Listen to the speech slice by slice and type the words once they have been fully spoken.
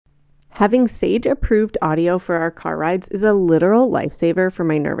Having Sage-approved audio for our car rides is a literal lifesaver for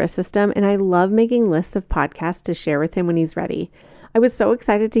my nervous system, and I love making lists of podcasts to share with him when he's ready. I was so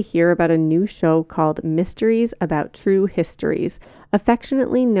excited to hear about a new show called Mysteries About True Histories,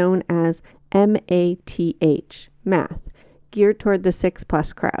 affectionately known as MATH, Math, geared toward the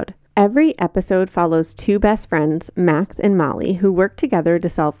 6+ crowd. Every episode follows two best friends, Max and Molly, who work together to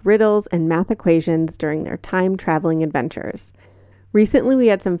solve riddles and math equations during their time-traveling adventures. Recently, we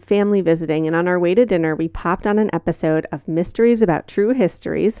had some family visiting, and on our way to dinner, we popped on an episode of Mysteries About True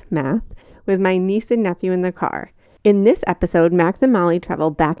Histories, Math, with my niece and nephew in the car. In this episode, Max and Molly travel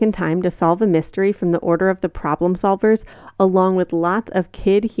back in time to solve a mystery from the order of the problem solvers, along with lots of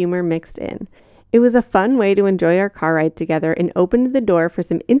kid humor mixed in. It was a fun way to enjoy our car ride together and opened the door for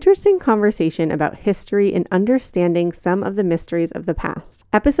some interesting conversation about history and understanding some of the mysteries of the past.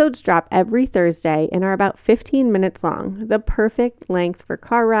 Episodes drop every Thursday and are about 15 minutes long, the perfect length for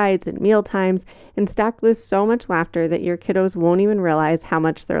car rides and meal times, and stacked with so much laughter that your kiddos won't even realize how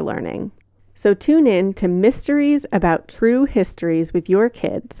much they're learning. So tune in to Mysteries About True Histories with your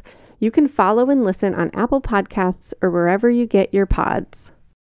kids. You can follow and listen on Apple Podcasts or wherever you get your pods.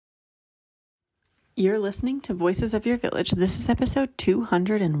 You're listening to Voices of Your Village. This is episode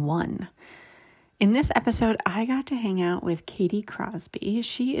 201. In this episode, I got to hang out with Katie Crosby.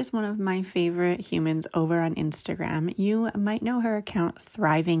 She is one of my favorite humans over on Instagram. You might know her account,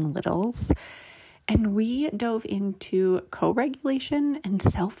 Thriving Littles. And we dove into co-regulation and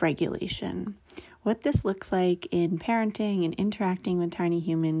self-regulation, what this looks like in parenting and interacting with tiny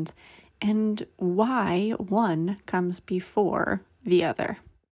humans, and why one comes before the other.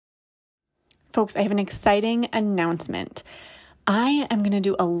 Folks, I have an exciting announcement. I am going to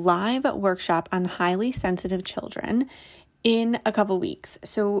do a live workshop on highly sensitive children in a couple weeks.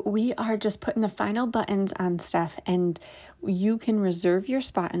 So we are just putting the final buttons on stuff, and you can reserve your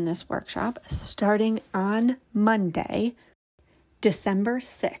spot in this workshop starting on Monday, December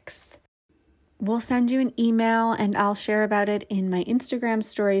 6th. We'll send you an email and I'll share about it in my Instagram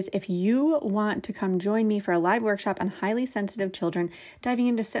stories. If you want to come join me for a live workshop on highly sensitive children, diving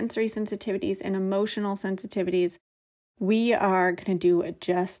into sensory sensitivities and emotional sensitivities, we are going to do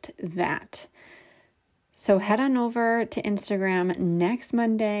just that. So head on over to Instagram next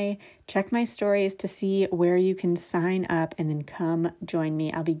Monday, check my stories to see where you can sign up, and then come join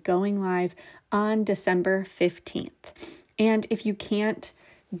me. I'll be going live on December 15th. And if you can't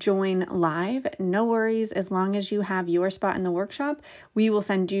join live, no worries. As long as you have your spot in the workshop, we will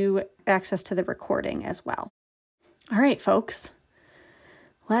send you access to the recording as well. All right, folks,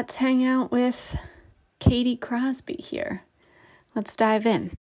 let's hang out with Katie Crosby here. Let's dive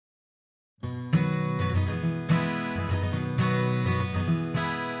in.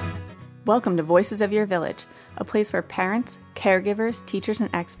 Welcome to Voices of Your Village, a place where parents, caregivers, teachers, and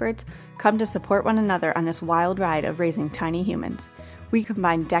experts come to support one another on this wild ride of raising tiny humans. We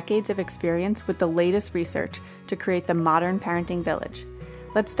combine decades of experience with the latest research to create the modern parenting village.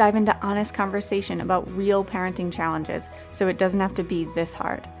 Let's dive into honest conversation about real parenting challenges so it doesn't have to be this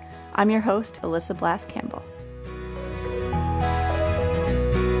hard. I'm your host, Alyssa Blass Campbell.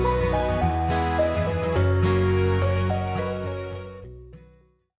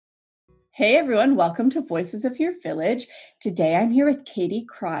 Hey everyone, welcome to Voices of Your Village. Today I'm here with Katie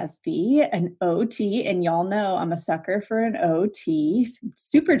Crosby, an OT, and y'all know I'm a sucker for an OT.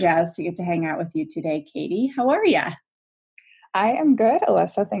 Super jazzed to get to hang out with you today, Katie. How are ya? I am good,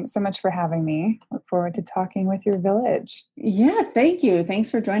 Alyssa. Thanks so much for having me. Look forward to talking with your village. Yeah, thank you. Thanks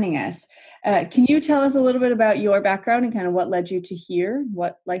for joining us. Can you tell us a little bit about your background and kind of what led you to here,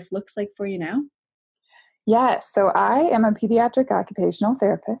 what life looks like for you now? Yes, so I am a pediatric occupational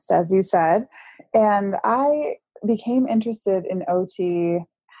therapist, as you said, and I became interested in OT.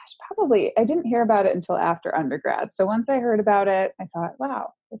 I didn't hear about it until after undergrad. So once I heard about it, I thought,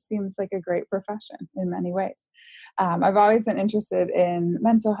 wow, this seems like a great profession in many ways. I've always been interested in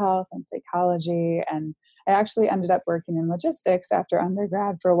mental health and psychology, and I actually ended up working in logistics after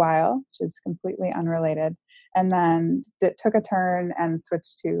undergrad for a while, which is completely unrelated, and then took a turn and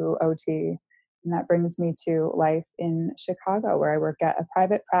switched to OT. And that brings me to life in Chicago, where I work at a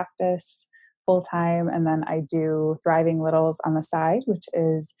private practice full-time, and then I do Thriving Littles on the side, which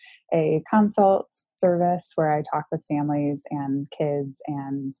is a consult service where I talk with families and kids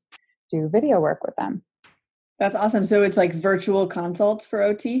and do video work with them. That's awesome. So it's like virtual consults for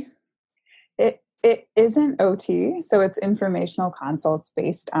OT? It isn't OT, so it's informational consults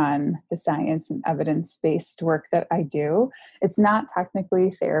based on the science and evidence-based work that I do. It's not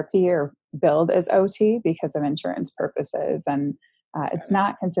technically therapy or billed as OT because of insurance purposes, and it's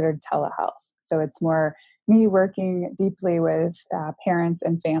not considered telehealth. So it's more me working deeply with parents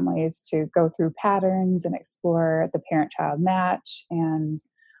and families to go through patterns and explore the parent-child match and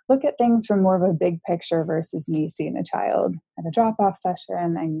look at things from more of a big picture versus me seeing a child at a drop-off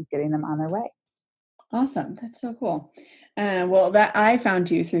session and getting them on their way. Awesome. That's so cool. Well, that I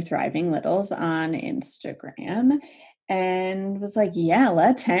found you through Thriving Littles on Instagram and was like, yeah,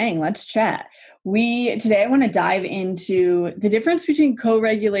 let's hang, let's chat. Today I want to dive into the difference between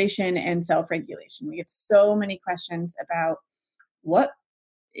co-regulation and self-regulation. We get so many questions about what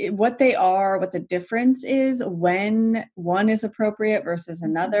they are, what the difference is, when one is appropriate versus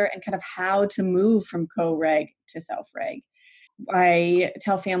another, and kind of how to move from co-reg to self-reg. I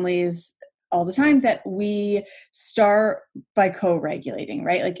tell families all the time that we start by co-regulating,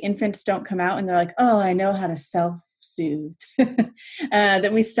 right? Like infants don't come out and they're like, oh, I know how to self-soothe.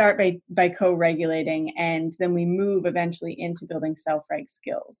 That we start by co-regulating, and then we move eventually into building self-reg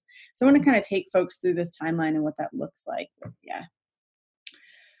skills. So I want to kind of take folks through this timeline and what that looks like. Yeah.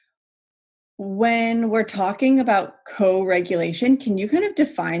 When we're talking about co-regulation, can you kind of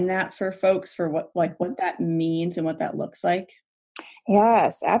define that for folks for what that means and what that looks like?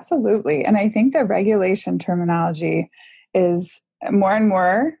 Yes, absolutely. And I think the regulation terminology is more and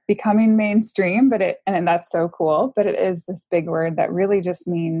more becoming mainstream, and that's so cool, but it is this big word that really just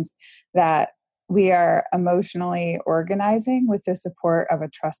means that we are emotionally organizing with the support of a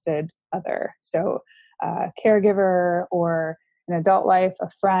trusted other. So a caregiver or in adult life, a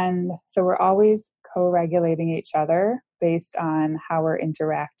friend. So we're always co-regulating each other based on how we're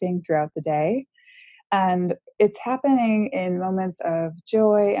interacting throughout the day. And it's happening in moments of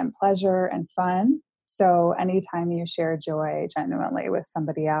joy and pleasure and fun. So, anytime you share joy genuinely with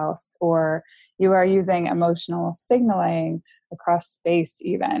somebody else, or you are using emotional signaling across space,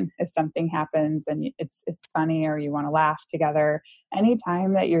 even if something happens and it's funny or you want to laugh together,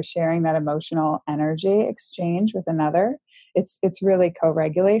 anytime that you're sharing that emotional energy exchange with another, it's really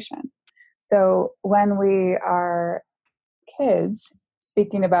co-regulation. So, when we are kids,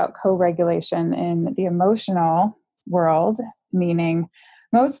 speaking about co-regulation in the emotional world, meaning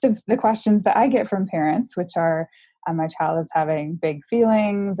most of the questions that I get from parents, which are my child is having big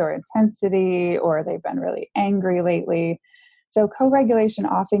feelings or intensity, or they've been really angry lately. So co-regulation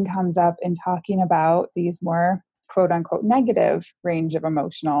often comes up in talking about these more quote unquote negative range of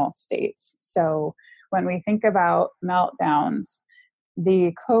emotional states. So when we think about meltdowns,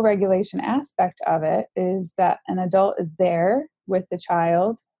 the co-regulation aspect of it is that an adult is there with the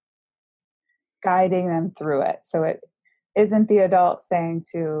child, guiding them through it. So it isn't the adult saying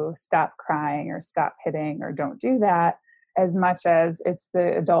to stop crying or stop hitting or don't do that, as much as it's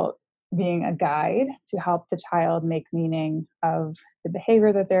the adult being a guide to help the child make meaning of the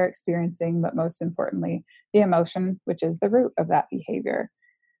behavior that they're experiencing, but most importantly, the emotion, which is the root of that behavior.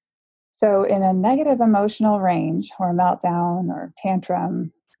 So, in a negative emotional range or meltdown or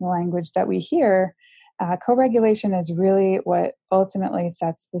tantrum, the language that we hear, co-regulation is really what ultimately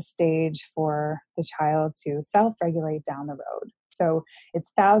sets the stage for the child to self-regulate down the road. So,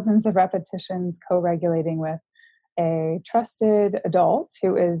 it's thousands of repetitions co-regulating with a trusted adult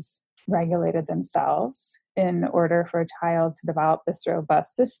who is regulated themselves in order for a child to develop this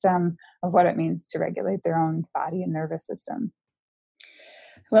robust system of what it means to regulate their own body and nervous system.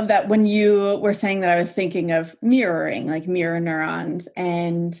 Love that. When you were saying that, I was thinking of mirroring, like mirror neurons.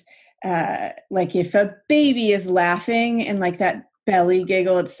 And like if a baby is laughing and like that belly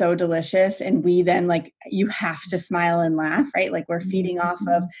giggle, it's so delicious. And we then like, you have to smile and laugh, right? Like we're feeding off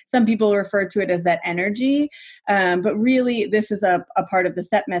of, some people refer to it as that energy. But really, this is a part of the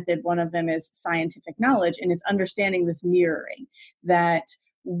SET method. One of them is scientific knowledge, and it's understanding this mirroring, that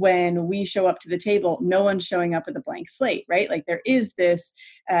when we show up to the table, no one's showing up with a blank slate, right? Like there is this,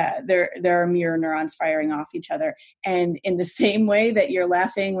 there are mirror neurons firing off each other. And in the same way that you're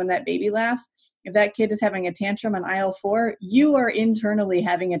laughing when that baby laughs, if that kid is having a tantrum on aisle 4, you are internally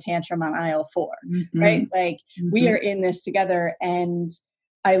having a tantrum on aisle 4, right? Like we are in this together. And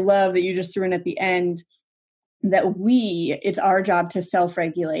I love that you just threw in at the end that it's our job to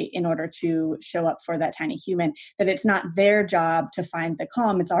self-regulate in order to show up for that tiny human, that it's not their job to find the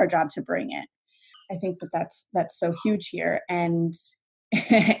calm, it's our job to bring it. I think that's so huge here. And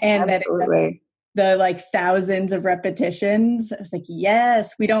and Absolutely. that the like thousands of repetitions, I was like,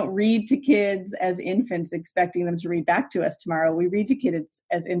 yes, we don't read to kids as infants expecting them to read back to us tomorrow. We read to kids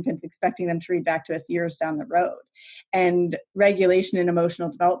as infants expecting them to read back to us years down the road. And regulation and emotional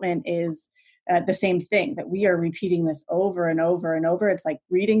development is the same thing, that we are repeating this over and over and over. It's like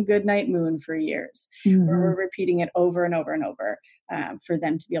reading Goodnight Moon for years, where we're repeating it over and over and over for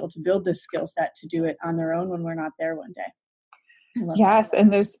them to be able to build this skill set to do it on their own when we're not there one day. I love that. Yes,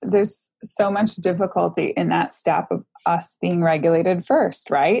 and there's so much difficulty in that step of us being regulated first,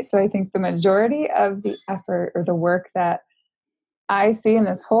 right? So I think the majority of the effort or the work that I see in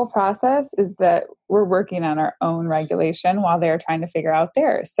this whole process is that we're working on our own regulation while they're trying to figure out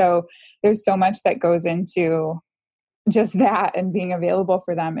theirs. So there's so much that goes into just that and being available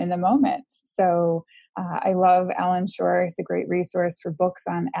for them in the moment. So I love Alan Shore. He's a great resource for books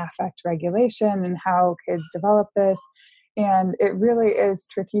on affect regulation and how kids develop this. And it really is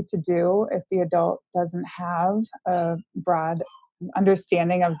tricky to do if the adult doesn't have a broad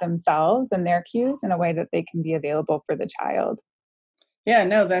understanding of themselves and their cues in a way that they can be available for the child. Yeah,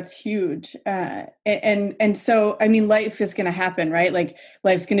 no, that's huge. And so, I mean, life is going to happen, right? Like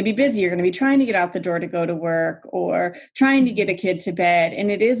life's going to be busy. You're going to be trying to get out the door to go to work or trying to get a kid to bed.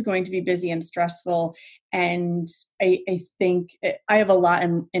 And it is going to be busy and stressful. And I think I have a lot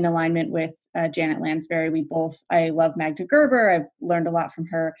in alignment with Janet Lansbury. I love Magda Gerber. I've learned a lot from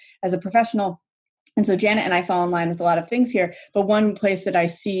her as a professional. And so Janet and I fall in line with a lot of things here. But one place that I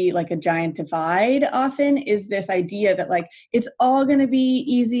see like a giant divide often is this idea that like it's all going to be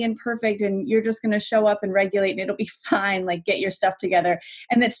easy and perfect and you're just going to show up and regulate and it'll be fine, like get your stuff together.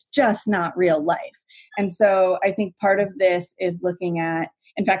 And that's just not real life. And so I think part of this is looking at,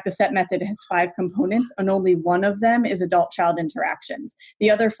 in fact, the SET method has 5 components and only one of them is adult-child interactions. The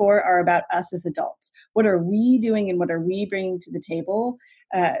other 4 are about us as adults. What are we doing and what are we bringing to the table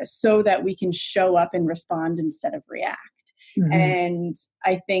so that we can show up and respond instead of react? Mm-hmm. And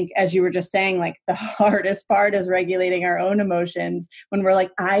I think, as you were just saying, like the hardest part is regulating our own emotions when we're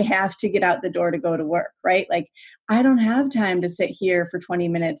like, I have to get out the door to go to work, right? Like, I don't have time to sit here for 20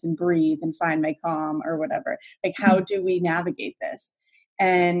 minutes and breathe and find my calm or whatever. Like, how do we navigate this?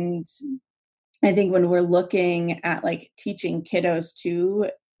 And I think when we're looking at like teaching kiddos to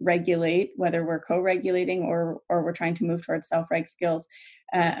regulate, whether we're co-regulating or we're trying to move towards self-reg skills,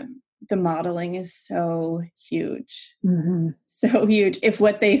 the modeling is so huge. Mm-hmm. So huge. If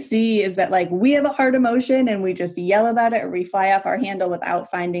what they see is that like we have a hard emotion and we just yell about it or we fly off our handle without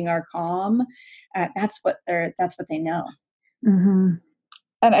finding our calm, that's what they know. Mm-hmm.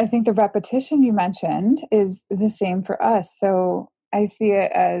 And I think the repetition you mentioned is the same for us. So I see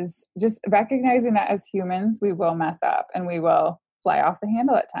it as just recognizing that as humans, we will mess up and we will fly off the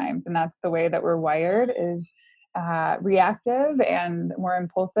handle at times. And that's the way that we're wired, is reactive and more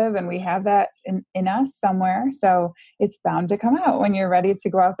impulsive. And we have that in us somewhere. So it's bound to come out when you're ready to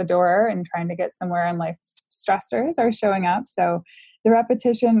go out the door and trying to get somewhere and life's stressors are showing up. So the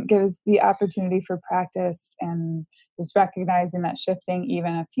repetition gives the opportunity for practice and just recognizing that shifting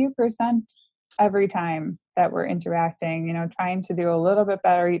even a few percent every time that we're interacting, trying to do a little bit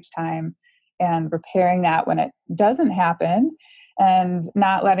better each time and repairing that when it doesn't happen and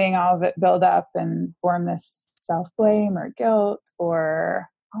not letting all of it build up and form this self-blame or guilt or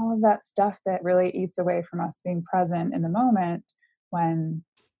all of that stuff that really eats away from us being present in the moment when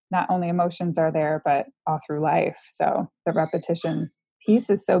not only emotions are there, but all through life. So the repetition piece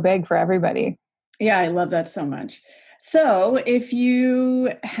is so big for everybody. Yeah, I love that so much. So if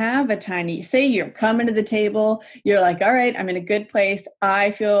you have say you're coming to the table, you're like, all right, I'm in a good place.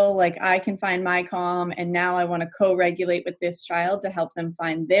 I feel like I can find my calm. And now I want to co-regulate with this child to help them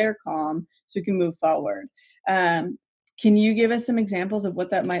find their calm so we can move forward. Can you give us some examples of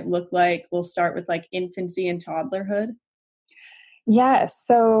what that might look like? We'll start with like infancy and toddlerhood. Yes.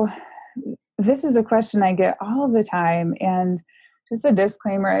 So this is a question I get all the time. And just a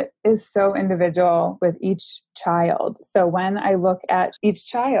disclaimer, it is so individual with each child. So when I look at each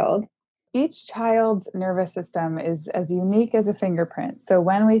child's nervous system is as unique as a fingerprint. So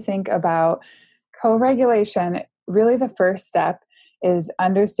when we think about co-regulation, really the first step is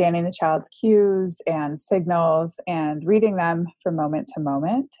understanding the child's cues and signals and reading them from moment to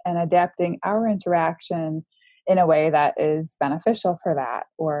moment and adapting our interaction in a way that is beneficial for that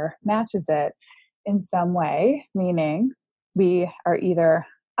or matches it in some way, meaning we are either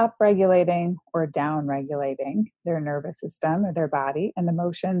upregulating or downregulating their nervous system or their body and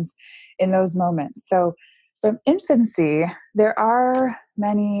emotions in those moments. So from infancy, there are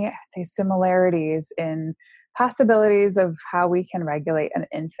many, I'd say, similarities in possibilities of how we can regulate an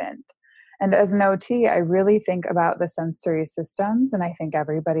infant. And as an OT, I really think about the sensory systems, and I think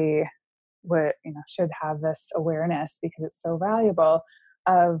everybody should have this awareness because it's so valuable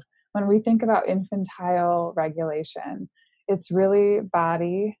of when we think about infantile regulation, it's really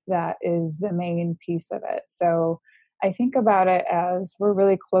body that is the main piece of it. So I think about it as we're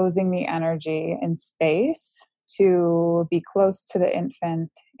really closing the energy in space to be close to the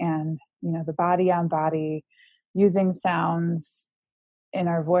infant and, the body on body, using sounds in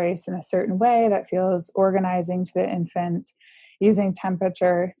our voice in a certain way that feels organizing to the infant using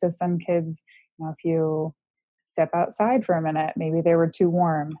temperature. So some kids, if you step outside for a minute, maybe they were too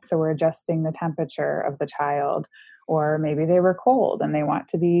warm. So we're adjusting the temperature of the child, or maybe they were cold and they want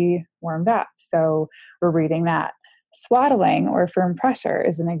to be warmed up. So we're reading that. Swaddling or firm pressure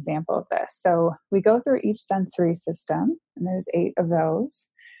is an example of this. So we go through each sensory system, and there's 8 of those.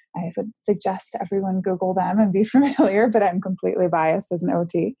 I would suggest everyone Google them and be familiar, but I'm completely biased as an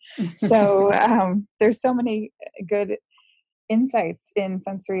OT. So there's so many good insights in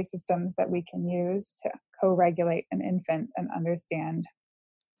sensory systems that we can use to co-regulate an infant and understand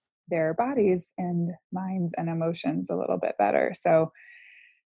their bodies and minds and emotions a little bit better. So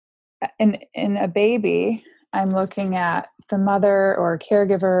in a baby, I'm looking at the mother or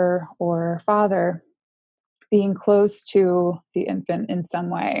caregiver or father being close to the infant in some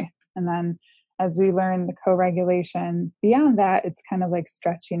way. And then as we learn the co-regulation beyond that, it's kind of like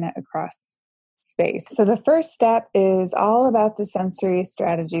stretching it across space. So the first step is all about the sensory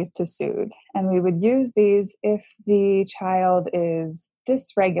strategies to soothe. And we would use these if the child is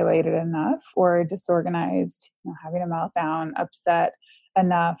dysregulated enough or disorganized, having a meltdown, upset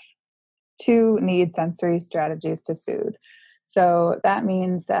enough to need sensory strategies to soothe. So that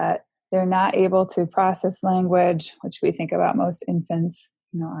means that they're not able to process language, which we think about most infants,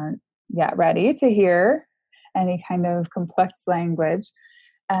 aren't yet ready to hear any kind of complex language,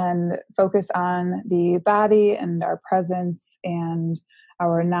 and focus on the body and our presence and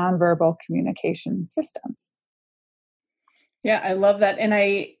our nonverbal communication systems. Yeah, I love that. And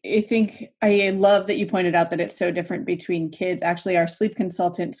I think I love that you pointed out that it's so different between kids. Actually, our sleep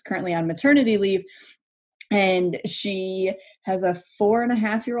consultant is currently on maternity leave, and she has a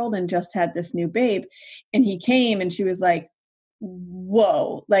 4.5-year-old and just had this new babe. And he came and she was like,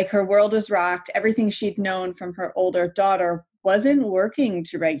 whoa, like her world was rocked. Everything she'd known from her older daughter wasn't working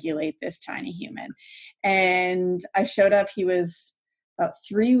to regulate this tiny human. And I showed up, he was about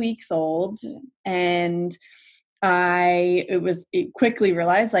 3 weeks old, and it quickly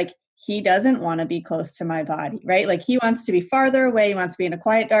realized, like, he doesn't want to be close to my body, right? Like, he wants to be farther away. He wants to be in a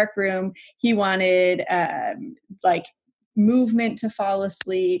quiet, dark room. He wanted like movement to fall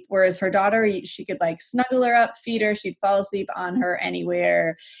asleep. Whereas her daughter, she could like snuggle her up, feed her. She'd fall asleep on her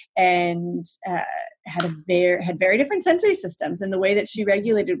anywhere, and had very different sensory systems. And the way that she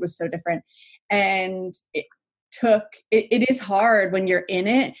regulated was so different. And it is hard when you're in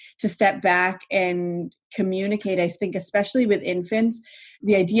it to step back and communicate. I think especially with infants,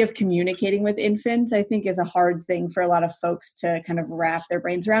 the idea of communicating with infants, I think, is a hard thing for a lot of folks to kind of wrap their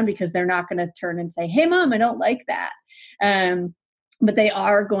brains around, because they're not going to turn and say, hey mom, I don't like that. But they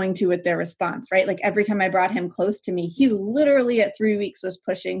are going to with their response, right? Like, every time I brought him close to me, he literally at 3 weeks was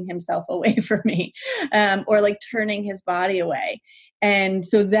pushing himself away from me, or like turning his body away. And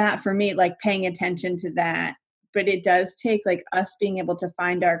so that, for me, like, paying attention to that. But it does take like us being able to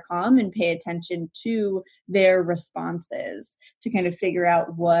find our calm and pay attention to their responses to kind of figure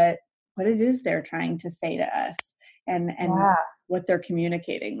out what it is they're trying to say to us, and what they're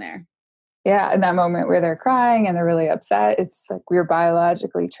communicating there. Yeah, in that moment where they're crying and they're really upset, it's like we're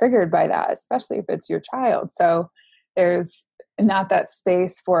biologically triggered by that, especially if it's your child. So there's not that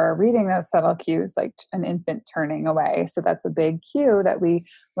space for reading those subtle cues, like an infant turning away. So that's a big cue that we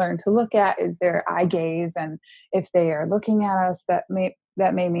learn to look at, is their eye gaze. And if they are looking at us, that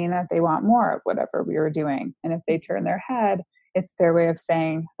may mean that they want more of whatever we were doing. And if they turn their head, it's their way of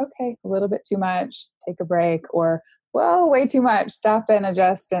saying, okay, a little bit too much, take a break, or, whoa, way too much, stop and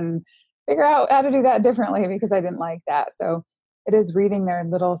adjust and figure out how to do that differently because I didn't like that. So it is reading their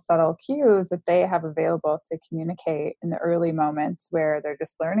little subtle cues that they have available to communicate in the early moments where they're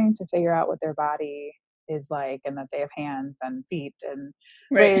just learning to figure out what their body is like, and that they have hands and feet and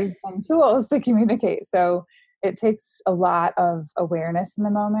ways and tools to communicate. So it takes a lot of awareness in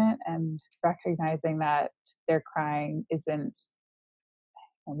the moment and recognizing that their crying isn't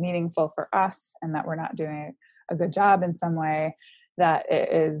meaningful for us, and that we're not doing a good job in some way, that it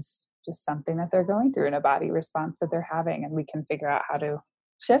is just something that they're going through in a body response that they're having, and we can figure out how to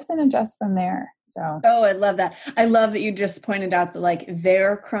shift and adjust from there. So, I love that. I love that you just pointed out that, like,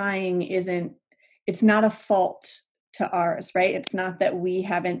 their crying it's not a fault to ours, right? It's not that we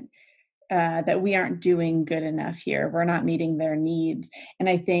haven't, that we aren't doing good enough here. We're not meeting their needs. And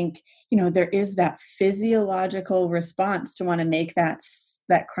I think, there is that physiological response to want to make that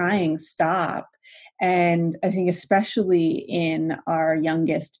crying stop. And I think especially in our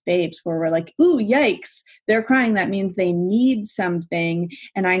youngest babes, where we're like, ooh, yikes, they're crying. That means they need something,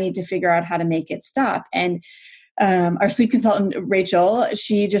 and I need to figure out how to make it stop. And our sleep consultant, Rachel,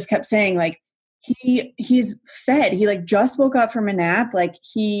 she just kept saying, like, he's fed. He like just woke up from a nap. Like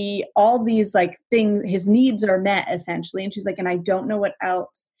all these like things, his needs are met essentially. And she's like, and I don't know what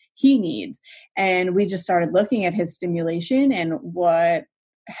else he needs. And we just started looking at his stimulation and what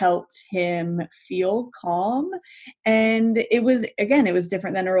helped him feel calm. And it was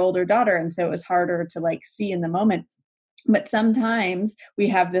different than her older daughter. And so it was harder to like see in the moment. But sometimes we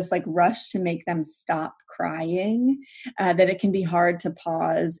have this like rush to make them stop crying, that it can be hard to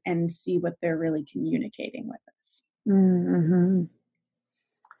pause and see what they're really communicating with us. Mm-hmm.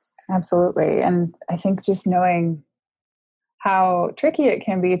 Absolutely. And I think just knowing how tricky it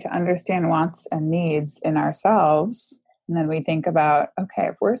can be to understand wants and needs in ourselves. And then we think about, okay,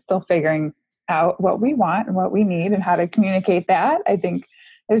 if we're still figuring out what we want and what we need and how to communicate that, I think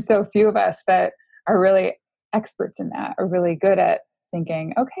there's so few of us that are really experts in that, are really good at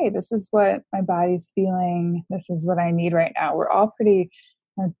thinking, okay, this is what my body's feeling. This is what I need right now. We're all pretty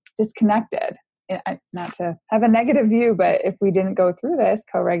disconnected. Not to have a negative view, but if we didn't go through this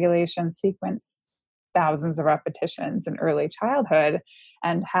co-regulation sequence, thousands of repetitions in early childhood,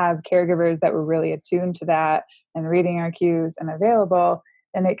 and have caregivers that were really attuned to that and reading our cues and available,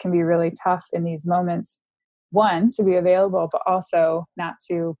 then it can be really tough in these moments, one, to be available, but also not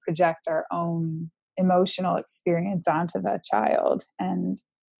to project our own emotional experience onto the child and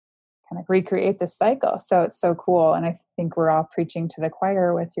kind of recreate this cycle. So it's so cool. And I think we're all preaching to the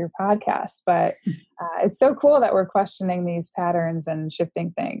choir with your podcast, but it's so cool that we're questioning these patterns and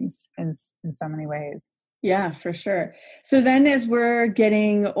shifting things in so many ways. Yeah, for sure. So then as we're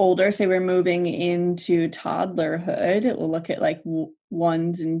getting older, say we're moving into toddlerhood, we'll look at like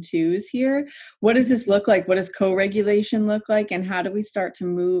ones and twos here. What does this look like? What does co-regulation look like? And how do we start to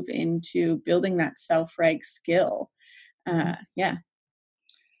move into building that self-reg skill? Yeah.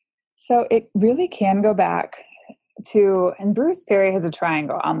 So it really can go back to, and Bruce Perry has a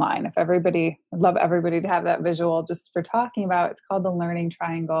triangle online. I'd love everybody to have that visual just for talking about. It's called the learning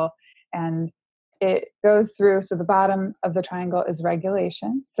triangle. And it goes through, so the bottom of the triangle is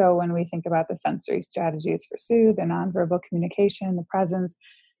regulation. So when we think about the sensory strategies for soothe and nonverbal communication, the presence,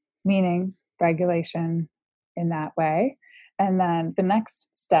 meaning regulation in that way. And then the next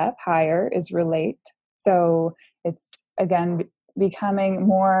step higher is relate. So it's, again, becoming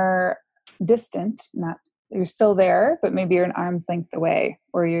more distant, not you're still there, but maybe you're an arm's length away,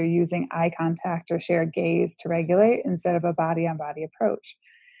 or you're using eye contact or shared gaze to regulate instead of a body on body approach.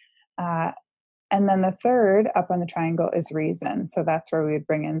 And then the third up on the triangle is reason. So that's where we would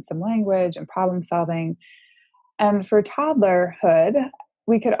bring in some language and problem solving. And for toddlerhood,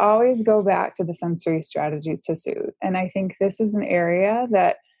 we could always go back to the sensory strategies to soothe. And I think this is an area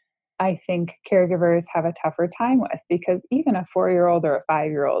that I think caregivers have a tougher time with, because even a 4-year-old or a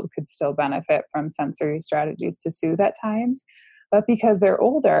 5-year-old could still benefit from sensory strategies to soothe at times. But because they're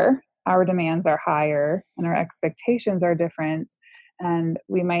older, our demands are higher and our expectations are different, and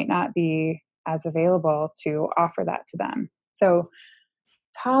we might not be as available to offer that to them. So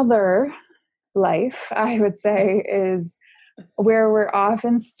toddler life, I would say, is where we're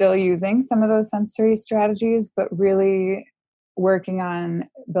often still using some of those sensory strategies, but really working on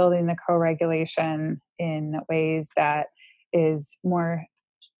building the co-regulation in ways that is more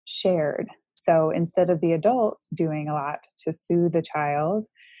shared. So instead of the adult doing a lot to soothe the child,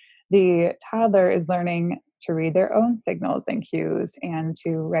 the toddler is learning to read their own signals and cues and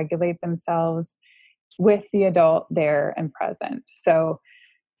to regulate themselves with the adult there and present. So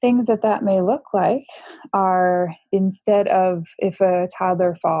things that may look like are, instead of, if a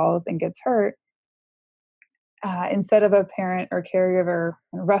toddler falls and gets hurt, instead of a parent or caregiver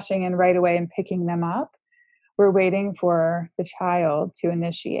rushing in right away and picking them up, we're waiting for the child to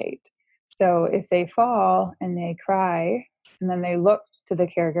initiate. So if they fall and they cry and then they look to the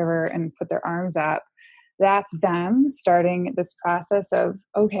caregiver and put their arms up, that's them starting this process of,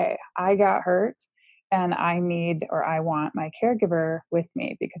 okay, I got hurt and I need, or I want my caregiver with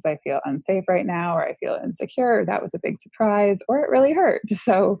me because I feel unsafe right now, or I feel insecure. That was a big surprise, or it really hurt.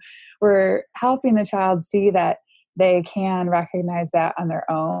 So we're helping the child see that they can recognize that on their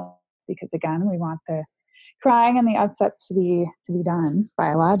own, because again, we want the crying and the upset to be done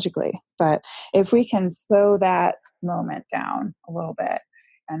biologically. But if we can slow that moment down a little bit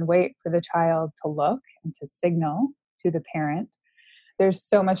and wait for the child to look and to signal to the parent, there's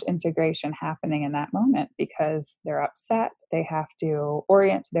so much integration happening in that moment, because they're upset. They have to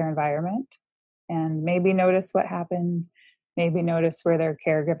orient to their environment and maybe notice what happened, maybe notice where their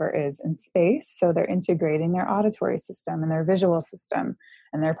caregiver is in space. So they're integrating their auditory system and their visual system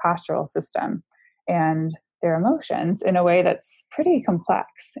and their postural system and their emotions in a way that's pretty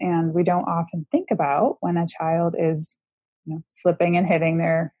complex. And we don't often think about when a child is, slipping and hitting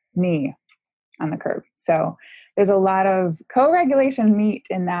their knee on the curb. So there's a lot of co-regulation meet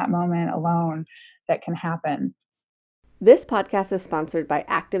in that moment alone that can happen. This podcast is sponsored by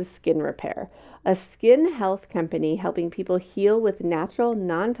Active Skin Repair, a skin health company helping people heal with natural,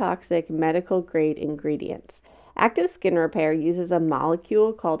 non-toxic, medical-grade ingredients. Active Skin Repair uses a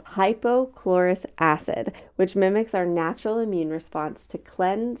molecule called hypochlorous acid, which mimics our natural immune response to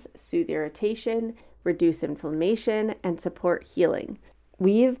cleanse, soothe irritation, reduce inflammation, and support healing.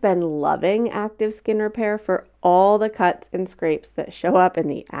 We've been loving Active Skin Repair for all the cuts and scrapes that show up in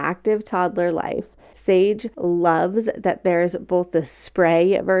the active toddler life. Sage loves that there's both the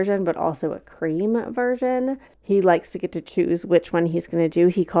spray version but also a cream version. He likes to get to choose which one he's going to do.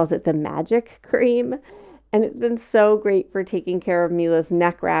 He calls it the magic cream. And it's been so great for taking care of Mila's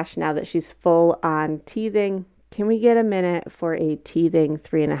neck rash now that she's full on teething. Can we get a minute for a teething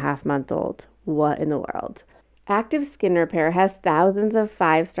 3.5-month-old? What in the world? Active Skin Repair has thousands of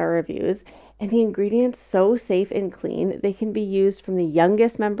 5-star reviews, and the ingredients so safe and clean they can be used from the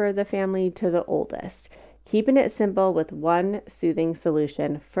youngest member of the family to the oldest, keeping it simple with one soothing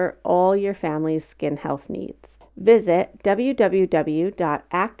solution for all your family's skin health needs. Visit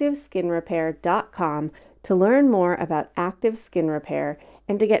www.activeskinrepair.com to learn more about Active Skin Repair,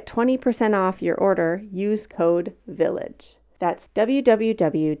 and to get 20% off your order, use code VILLAGE. That's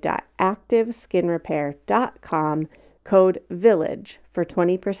www.activeskinrepair.com, code VILLAGE for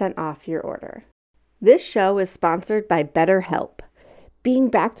 20% off your order. This show is sponsored by BetterHelp. Being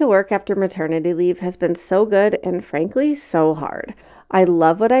back to work after maternity leave has been so good and frankly so hard. I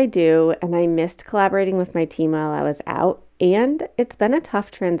love what I do and I missed collaborating with my team while I was out, and it's been a tough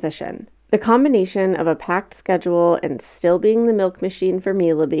transition. The combination of a packed schedule and still being the milk machine for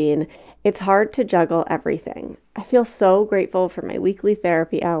Mila Bean, it's hard to juggle everything. I feel so grateful for my weekly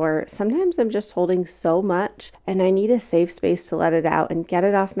therapy hour. Sometimes I'm just holding so much and I need a safe space to let it out and get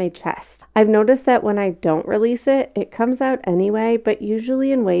it off my chest. I've noticed that when I don't release it, it comes out anyway, but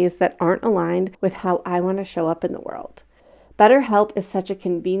usually in ways that aren't aligned with how I want to show up in the world. BetterHelp is such a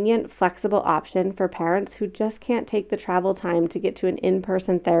convenient, flexible option for parents who just can't take the travel time to get to an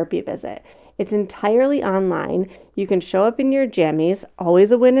in-person therapy visit. It's entirely online. You can show up in your jammies,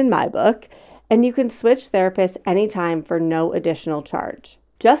 always a win in my book, and you can switch therapists anytime for no additional charge.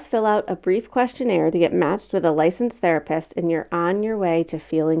 Just fill out a brief questionnaire to get matched with a licensed therapist, and you're on your way to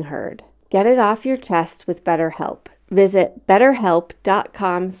feeling heard. Get it off your chest with BetterHelp. Visit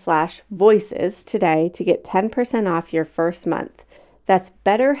betterhelp.com/voices today to get 10% off your first month. That's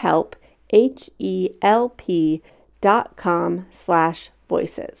BetterHelp,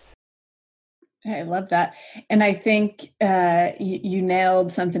 HELP.com/voices. I love that. And I think you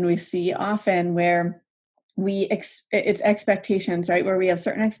nailed something we see often where it's expectations, right? Where we have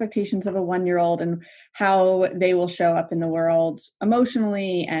certain expectations of a 1-year-old and how they will show up in the world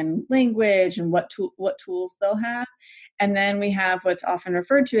emotionally and language and what tools they'll have. And then we have what's often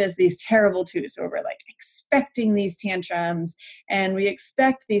referred to as these terrible twos, where we're like expecting these tantrums and we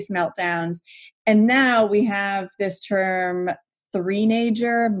expect these meltdowns. And now we have this term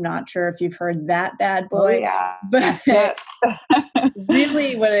three-nager. I'm not sure if you've heard that bad boy. Oh, yeah. But yes.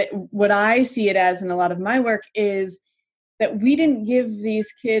 really what I see it as in a lot of my work is that we didn't give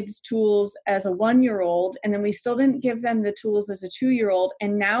these kids tools as a 1-year-old, and then we still didn't give them the tools as a 2-year-old,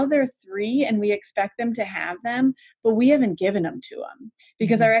 and now they're 3 and we expect them to have them, but we haven't given them to them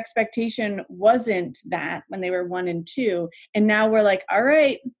because our expectation wasn't that when they were 1 and 2. And now we're like, all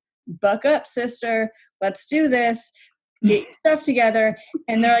right, buck up, sister, let's do this. Get your stuff together.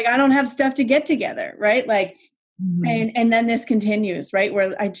 And they're like, I don't have stuff to get together, right? Like, and then this continues, right?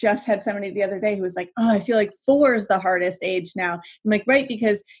 Where I just had somebody the other day who was like, oh, I feel like 4 is the hardest age now. I'm like, right,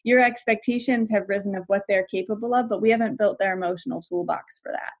 because your expectations have risen of what they're capable of, but we haven't built their emotional toolbox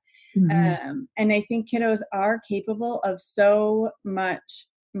for that. And I think kiddos are capable of so much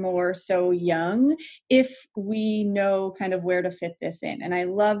more so young if we know kind of where to fit this in. And I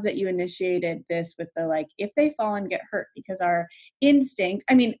love that you initiated this with the like, if they fall and get hurt, because our instinct,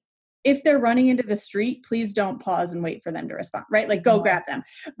 I mean, if they're running into the street, please don't pause and wait for them to respond, right? Like go grab them.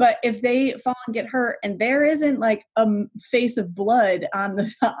 But if they fall and get hurt and there isn't like a face of blood on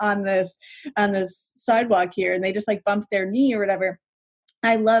this sidewalk here, and they just like bumped their knee or whatever,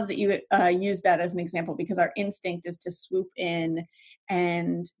 I love that you use that as an example, because our instinct is to swoop in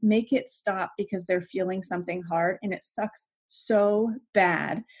and make it stop because they're feeling something hard. And it sucks so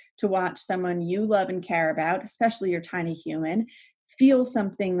bad to watch someone you love and care about, especially your tiny human, feel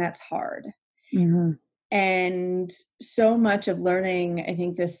something that's hard. And so much of learning, I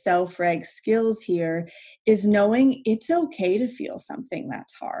think, the self-reg skills here is knowing it's okay to feel something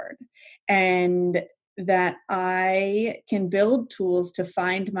that's hard. And that I can build tools to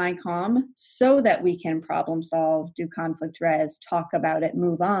find my calm so that we can problem solve, do conflict res, talk about it,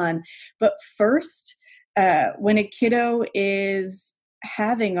 move on. But first, when a kiddo is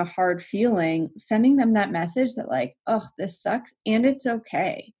having a hard feeling, sending them that message that like, oh, this sucks and it's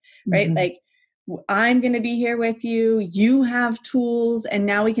okay, right? Mm-hmm. Like, I'm going to be here with you. You have tools. And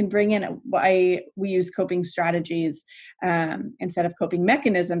now we can bring in, we use coping strategies instead of coping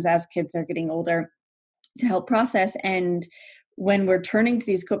mechanisms as kids are getting older to help process. And when we're turning to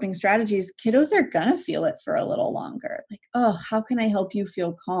these coping strategies, kiddos are going to feel it for a little longer. Like, oh, how can I help you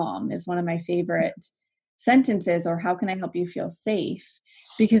feel calm is one of my favorite sentences, or how can I help you feel safe?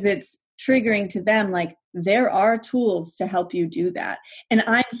 Because it's triggering to them, like, there are tools to help you do that. And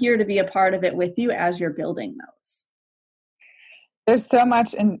I'm here to be a part of it with you as you're building those. There's so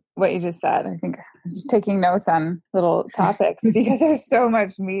much in what you just said. I think I was taking notes on little topics because there's so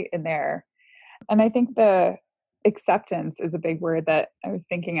much meat in there. And I think the acceptance is a big word that I was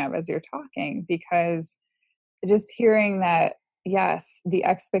thinking of as you're talking, because just hearing that, yes, the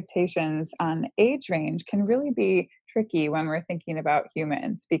expectations on age range can really be tricky when we're thinking about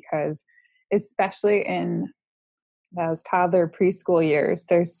humans, because especially in those toddler preschool years,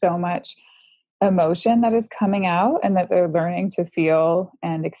 there's so much emotion that is coming out and that they're learning to feel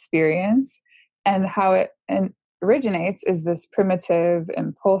and experience. And how it originates is this primitive,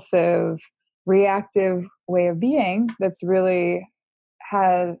 impulsive, reactive way of being it's really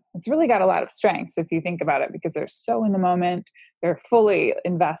got a lot of strengths if you think about it, because they're so in the moment, they're fully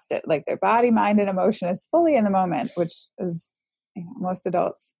invested, like their body, mind, and emotion is fully in the moment, which is, most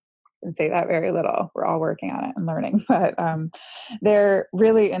adults can say that very little. We're all working on it and learning, but they're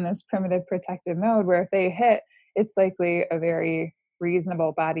really in this primitive protective mode where if they hit, it's likely a very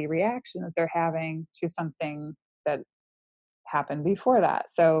reasonable body reaction that they're having to something that happened before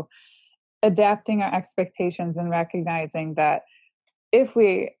that. So adapting our expectations and recognizing that if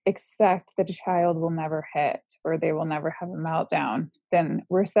we expect that a child will never hit or they will never have a meltdown, then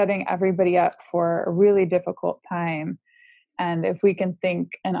we're setting everybody up for a really difficult time. And if we can think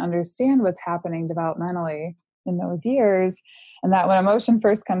and understand what's happening developmentally in those years, and that when emotion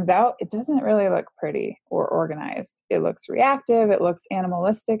first comes out, it doesn't really look pretty or organized. It looks reactive, it looks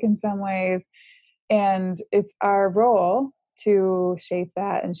animalistic in some ways. And it's our role to shape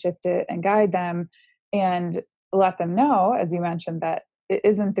that and shift it and guide them and let them know, as you mentioned, that it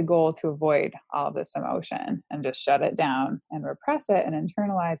isn't the goal to avoid all of this emotion and just shut it down and repress it and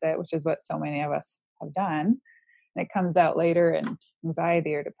internalize it, which is what so many of us have done. And it comes out later in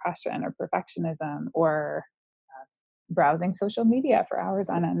anxiety or depression or perfectionism or browsing social media for hours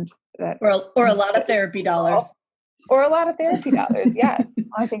on end. Or a lot of therapy dollars. Or a lot of therapy dollars, yes.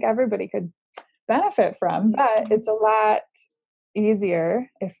 I think everybody could benefit from, but it's a lot easier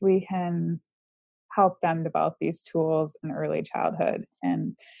if we can help them develop these tools in early childhood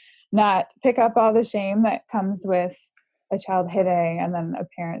and not pick up all the shame that comes with a child hitting and then a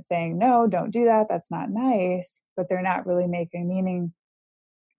parent saying, no, don't do that, that's not nice, but they're not really making meaning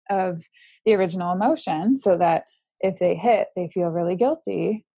of the original emotion, so that if they hit, they feel really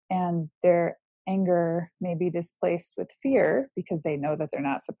guilty and their anger may be displaced with fear because they know that they're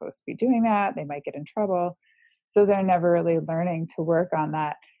not supposed to be doing that, they might get in trouble. So they're never really learning to work on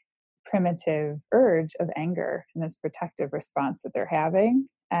that primitive urge of anger and this protective response that they're having.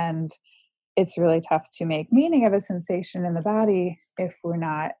 And it's really tough to make meaning of a sensation in the body if we're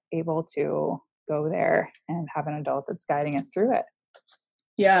not able to go there and have an adult that's guiding us through it.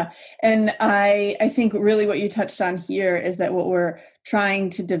 Yeah. And I think really what you touched on here is that what we're trying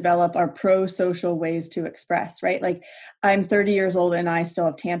to develop are pro-social ways to express, right? Like, I'm 30 years old and I still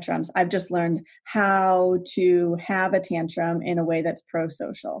have tantrums. I've just learned how to have a tantrum in a way that's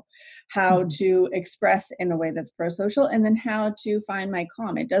pro-social, how to express in a way that's pro-social, and then how to find my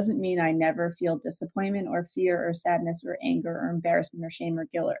calm. It doesn't mean I never feel disappointment or fear or sadness or anger or embarrassment or shame or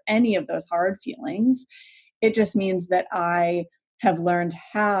guilt or any of those hard feelings. It just means that I have learned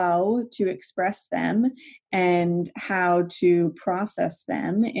how to express them and how to process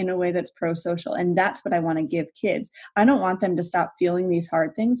them in a way that's pro-social. And that's what I want to give kids. I don't want them to stop feeling these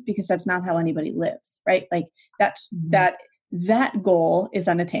hard things, because that's not how anybody lives, right? Like that goal is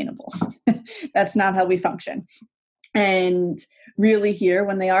unattainable. That's not how we function. And really here,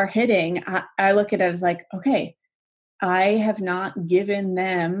 when they are hitting, I look at it as like, okay, I have not given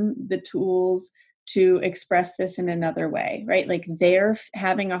them the tools to express this in another way, right? Like, they're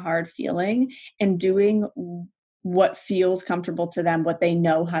having a hard feeling and doing what feels comfortable to them, what they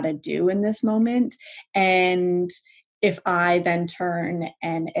know how to do in this moment. And if I then turn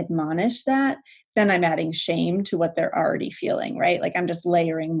and admonish that, then I'm adding shame to what they're already feeling, right? Like I'm just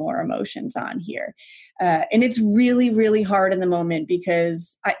layering more emotions on here. And it's really, really hard in the moment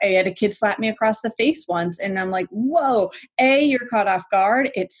because I had a kid slap me across the face once and I'm like, whoa, you're caught off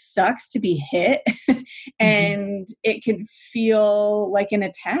guard. It sucks to be hit and it can feel like an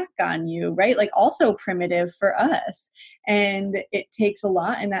attack on you, right? Like also primitive for us. And it takes a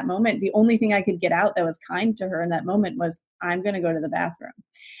lot in that moment. The only thing I could get out that was kind to her in that moment was, I'm going to go to the bathroom.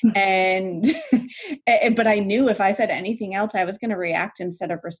 And, but I knew if I said anything else, I was going to react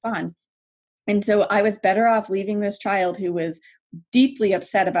instead of respond. And so I was better off leaving this child who was deeply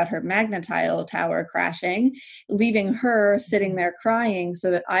upset about her Magna-Tile tower crashing, leaving her sitting there crying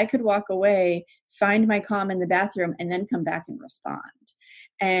so that I could walk away, find my calm in the bathroom, and then come back and respond.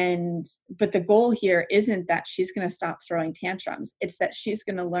 But the goal here isn't that she's going to stop throwing tantrums. It's that she's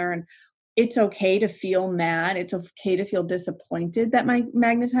going to learn it's okay to feel mad. It's okay to feel disappointed that my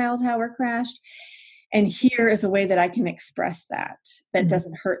Magna-Tile tower crashed. And here is a way that I can express that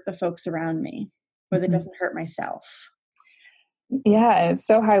doesn't hurt the folks around me or that doesn't hurt myself. Yeah, it's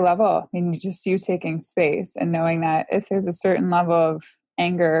so high level. I mean, just you taking space and knowing that if there's a certain level of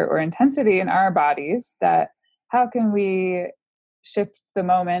anger or intensity in our bodies, that how can we shift the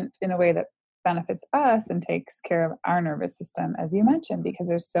moment in a way that benefits us and takes care of our nervous system, as you mentioned, because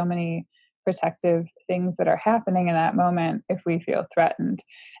there's so many protective things that are happening in that moment if we feel threatened,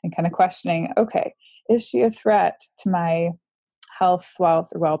 and kind of questioning, okay, is she a threat to my health, wealth,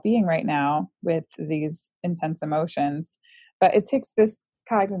 or well-being right now with these intense emotions? But it takes this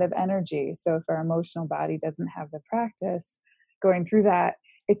cognitive energy. So if our emotional body doesn't have the practice going through that,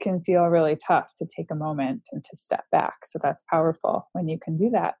 it can feel really tough to take a moment and to step back. So that's powerful when you can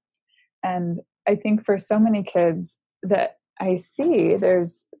do that. And I think for so many kids that I see,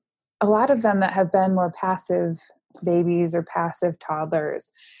 there's a lot of them that have been more passive babies or passive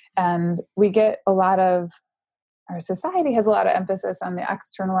toddlers. And we get our society has a lot of emphasis on the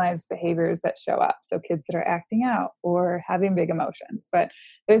externalized behaviors that show up. So kids that are acting out or having big emotions. But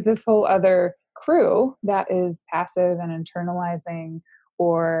there's this whole other crew that is passive and internalizing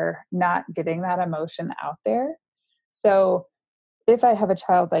or not getting that emotion out there. So if I have a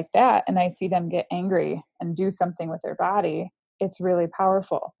child like that and I see them get angry and do something with their body, it's really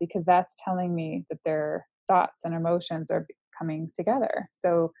powerful because that's telling me that their thoughts and emotions are coming together.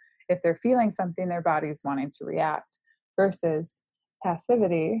 So if they're feeling something, their body's wanting to react, versus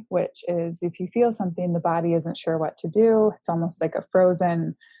passivity, which is if you feel something, the body isn't sure what to do. It's almost like a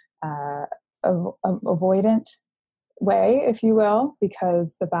frozen, avoidant way, if you will,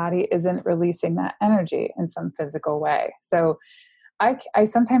 because the body isn't releasing that energy in some physical way. So I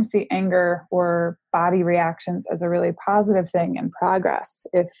sometimes see anger or body reactions as a really positive thing in progress.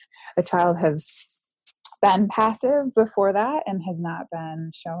 If a child has been passive before that and has not been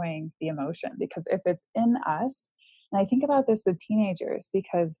showing the emotion, because if it's in us, and I think about this with teenagers,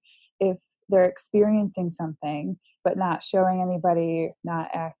 because if they're experiencing something but not showing anybody, not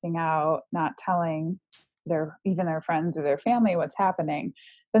acting out, not telling even their friends or their family what's happening,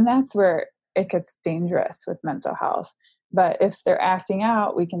 then that's where it gets dangerous with mental health. But if they're acting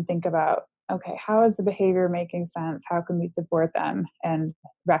out, we can think about, okay, how is the behavior making sense? How can we support them? And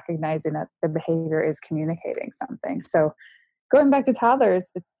recognizing that the behavior is communicating something. So going back to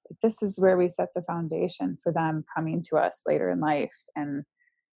toddlers, this is where we set the foundation for them coming to us later in life and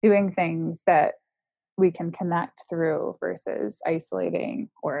doing things that we can connect through versus isolating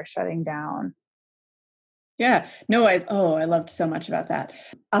or shutting down. Yeah, no, I loved so much about that.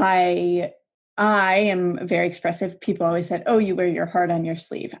 I am very expressive. People always said, oh, you wear your heart on your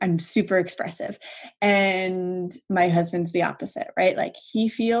sleeve. I'm super expressive. And my husband's the opposite, right? Like he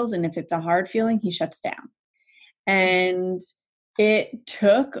feels, and if it's a hard feeling, he shuts down. And it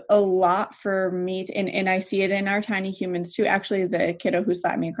took a lot for me to, and I see it in our tiny humans too. Actually, the kiddo who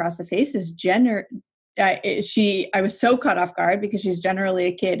slapped me across the face is I was so caught off guard because she's generally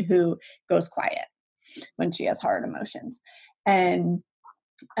a kid who goes quiet when she has hard emotions. And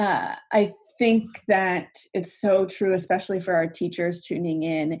I think that it's so true, especially for our teachers tuning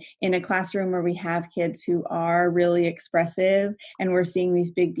in a classroom where we have kids who are really expressive and we're seeing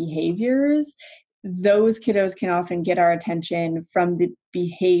these big behaviors. Those kiddos can often get our attention from the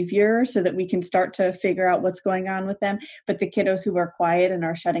behavior so that we can start to figure out what's going on with them. But the kiddos who are quiet and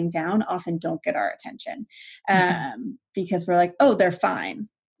are shutting down often don't get our attention because we're like, oh, they're fine,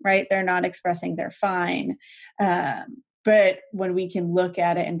 right? They're not expressing, they're fine. But when we can look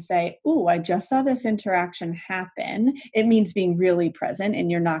at it and say, oh, I just saw this interaction happen, it means being really present, and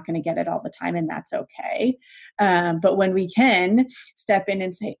you're not going to get it all the time, and that's okay. But when we can step in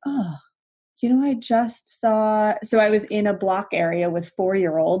and say, oh, I just saw, so I was in a block area with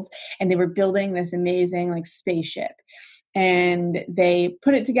 4-year-olds and they were building this amazing like spaceship. And they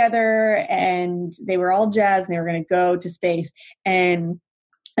put it together and they were all jazzed and they were going to go to space. And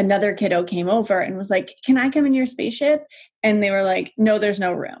another kiddo came over and was like, can I come in your spaceship? And they were like, no, there's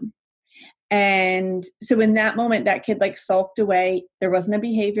no room. And so in that moment, that kid like sulked away. There wasn't a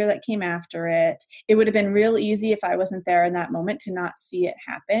behavior that came after it. It would have been real easy if I wasn't there in that moment to not see it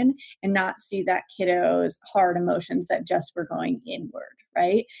happen and not see that kiddo's hard emotions that just were going inward.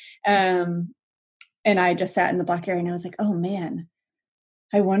 Right. And I just sat in the block area and I was like, oh man,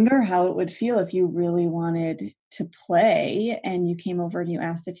 I wonder how it would feel if you really wanted to play and you came over and you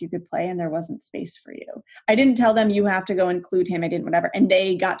asked if you could play and there wasn't space for you. I didn't tell them you have to go include him. I didn't, whatever. And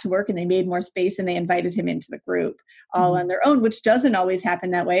they got to work and they made more space and they invited him into the group all on their own, which doesn't always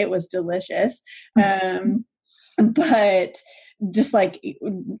happen that way. It was delicious. But just like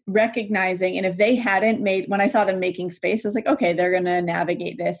recognizing, and if they hadn't made, when I saw them making space, I was like, okay, they're going to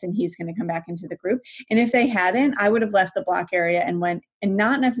navigate this and he's going to come back into the group. And if they hadn't, I would have left the block area and went and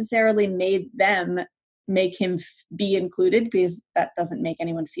not necessarily made them make him be included, because that doesn't make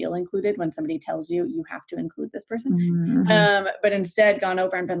anyone feel included when somebody tells you you have to include this person. But instead gone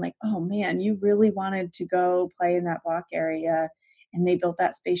over and been like, oh man, you really wanted to go play in that block area and they built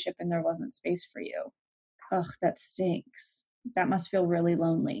that spaceship and there wasn't space for you. Ugh, that stinks. That must feel really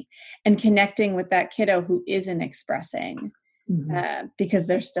lonely. And connecting with that kiddo who isn't expressing because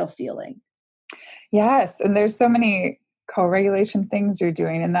they're still feeling. Yes. And there's so many co-regulation things you're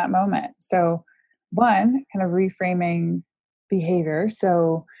doing in that moment. So one, kind of reframing behavior.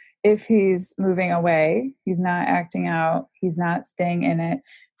 So if he's moving away, he's not acting out, he's not staying in it.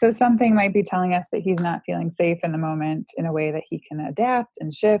 So something might be telling us that he's not feeling safe in the moment in a way that he can adapt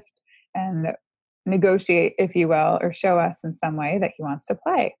and shift and negotiate, if you will, or show us in some way that he wants to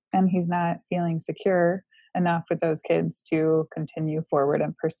play. And he's not feeling secure enough with those kids to continue forward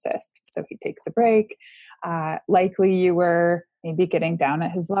and persist. So he takes a break. Likely you were maybe getting down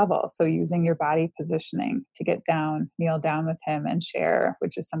at his level. So using your body positioning to get down, kneel down with him and share,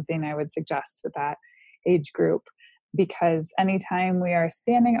 which is something I would suggest with that age group. Because anytime we are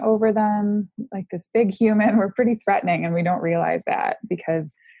standing over them like this big human, we're pretty threatening and we don't realize that,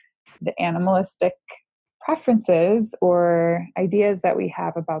 because the animalistic preferences or ideas that we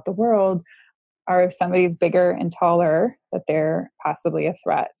have about the world are if somebody's bigger and taller, that they're possibly a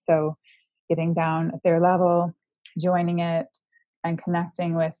threat. So getting down at their level, joining it, and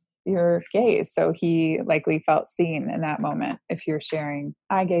connecting with your gaze. So he likely felt seen in that moment. If you're sharing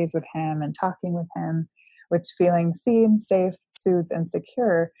eye gaze with him and talking with him, which feeling seen, safe, soothed, and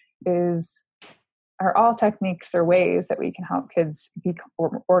secure are all techniques or ways that we can help kids be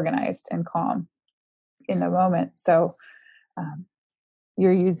organized and calm in the moment. So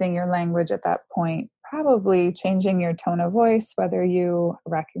you're using your language at that point, probably changing your tone of voice, whether you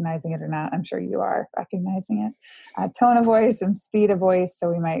are recognizing it or not. I'm sure you are recognizing it. Tone of voice and speed of voice. So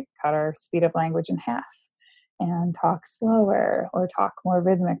we might cut our speed of language in half and talk slower or talk more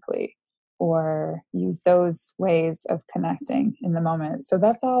rhythmically, or use those ways of connecting in the moment. So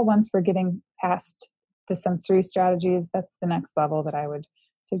that's all once we're getting past the sensory strategies. That's the next level that I would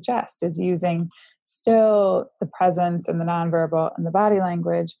suggest, is using still the presence and the nonverbal and the body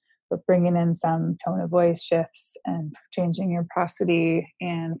language, but bringing in some tone of voice shifts and changing your prosody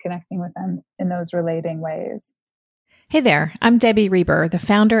and connecting with them in those relating ways. Hey there, I'm Debbie Reber, the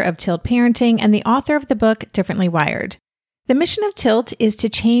founder of Tilt Parenting and the author of the book Differently Wired. The mission of Tilt is to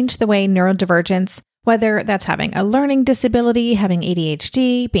change the way neurodivergence, whether that's having a learning disability, having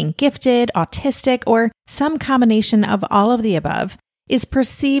ADHD, being gifted, autistic, or some combination of all of the above, is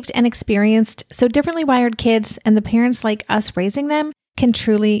perceived and experienced so differently wired kids and the parents like us raising them can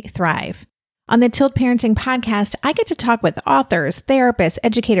truly thrive. On the Tilt Parenting podcast, I get to talk with authors, therapists,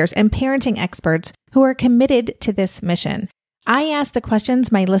 educators, and parenting experts who are committed to this mission. I ask the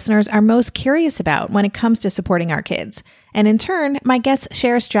questions my listeners are most curious about when it comes to supporting our kids. And in turn, my guests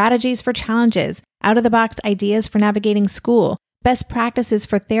share strategies for challenges, out-of-the-box ideas for navigating school, best practices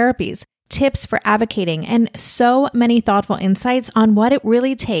for therapies, tips for advocating, and so many thoughtful insights on what it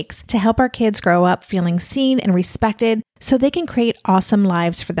really takes to help our kids grow up feeling seen and respected so they can create awesome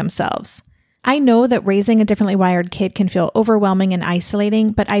lives for themselves. I know that raising a differently wired kid can feel overwhelming and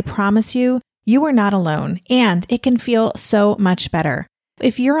isolating, but I promise you, you are not alone, and it can feel so much better.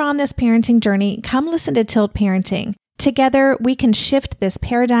 If you're on this parenting journey, come listen to Tilt Parenting. Together, we can shift this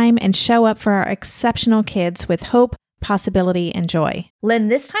paradigm and show up for our exceptional kids with hope, possibility, and joy. Lynn,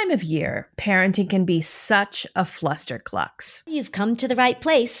 this time of year, parenting can be such a flusterclux. You've come to the right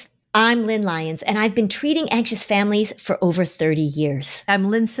place. I'm Lynn Lyons, and I've been treating anxious families for over 30 years. I'm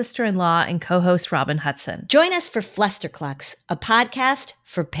Lynn's sister-in-law and co-host Robin Hudson. Join us for Flusterclux, a podcast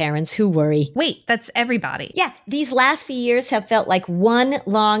for parents who worry. Wait, that's everybody. Yeah, these last few years have felt like one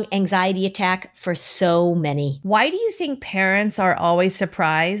long anxiety attack for so many. Why do you think parents are always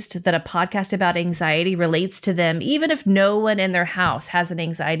surprised that a podcast about anxiety relates to them, even if no one in their house has an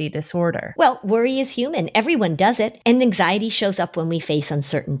anxiety disorder? Well, worry is human. Everyone does it. And anxiety shows up when we face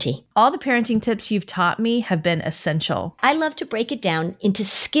uncertainty. All the parenting tips you've taught me have been essential. I love to break it down into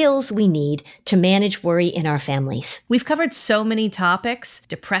skills we need to manage worry in our families. We've covered so many topics: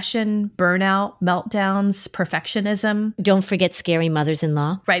 depression, burnout, meltdowns, perfectionism. Don't forget scary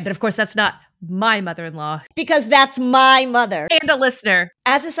mothers-in-law. Right, but of course that's not my mother-in-law. Because that's my mother. And a listener.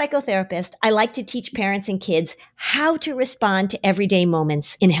 As a psychotherapist, I like to teach parents and kids how to respond to everyday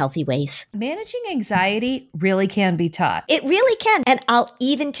moments in healthy ways. Managing anxiety really can be taught. It really can. And I'll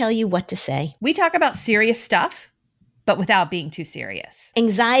even tell you what to say. We talk about serious stuff, but without being too serious.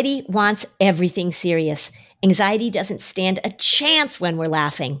 Anxiety wants everything serious. Anxiety doesn't stand a chance when we're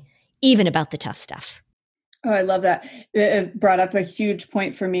laughing, even about the tough stuff. Oh, I love that. It brought up a huge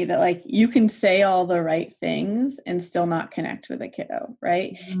point for me that like you can say all the right things and still not connect with a kiddo,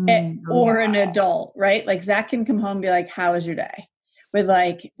 right? Or an adult, right? Like Zach can come home and be like, how was your day? With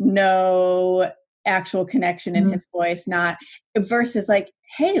like no actual connection in his voice, not versus like,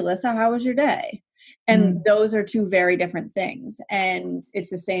 hey, Alyssa, how was your day? And those are two very different things. And it's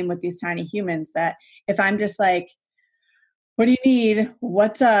the same with these tiny humans that if I'm just like, what do you need?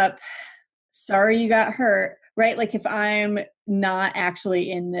 What's up? Sorry you got hurt, right? Like if I'm not actually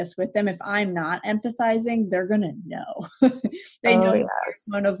in this with them, if I'm not empathizing, they're going to know. They know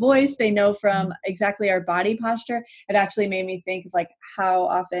from tone of voice. They know from exactly our body posture. It actually made me think of like how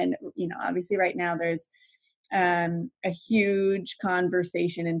often, you know, obviously right now there's a huge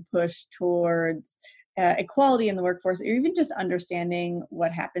conversation and push towards equality in the workforce, or even just understanding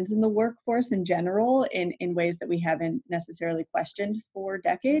what happens in the workforce in general in ways that we haven't necessarily questioned for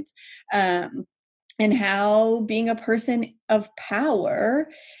decades. And how being a person of power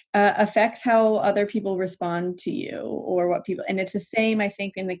affects how other people respond to you or what people, and it's the same, I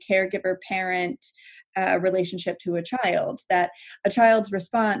think, in the caregiver parent relationship to a child, that a child's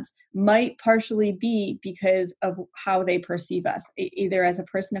response might partially be because of how they perceive us, either as a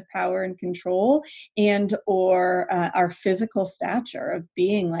person of power and control and or our physical stature of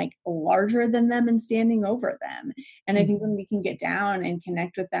being like larger than them and standing over them. And I think when we can get down and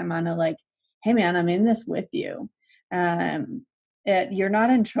connect with them on a like, hey man, I'm in this with you. You're not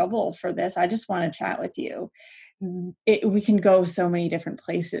in trouble for this. I just want to chat with you. We can go so many different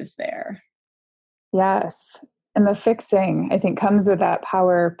places there. Yes. And the fixing, I think, comes with that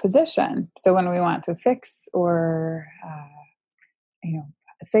power position. So when we want to fix or,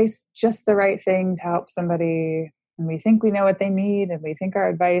 say just the right thing to help somebody, and we think we know what they need, and we think our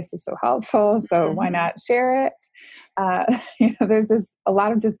advice is so helpful, so why not share it? There's a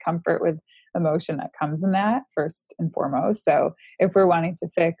lot of discomfort with emotion that comes in that, first and foremost. So if we're wanting to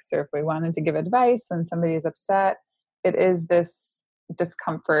fix, or if we wanted to give advice when somebody is upset, it is this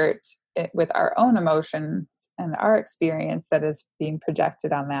discomfort with our own emotions and our experience that is being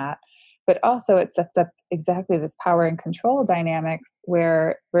projected on that. But also it sets up exactly this power and control dynamic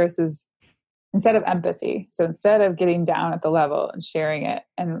where versus instead of empathy. So instead of getting down at the level and sharing it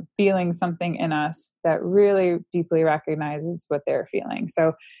and feeling something in us that really deeply recognizes what they're feeling.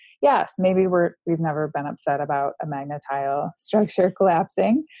 So yes, maybe we've never been upset about a Magna-Tile structure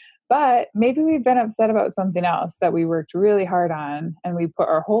collapsing, but maybe we've been upset about something else that we worked really hard on and we put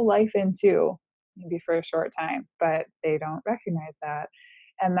our whole life into, maybe for a short time, but they don't recognize that.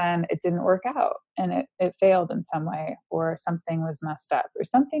 And then it didn't work out and it failed in some way, or something was messed up, or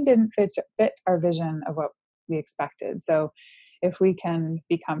something didn't fit our vision of what we expected. So if we can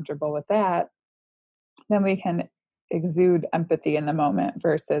be comfortable with that, then we can exude empathy in the moment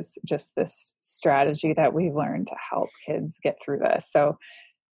versus just this strategy that we've learned to help kids get through this. So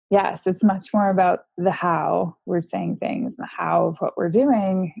yes, it's much more about the how we're saying things and the how of what we're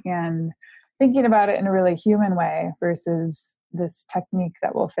doing, and thinking about it in a really human way versus this technique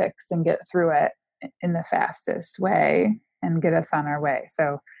that will fix and get through it in the fastest way and get us on our way.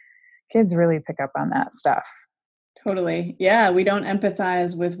 So kids really pick up on that stuff. Totally. Yeah. We don't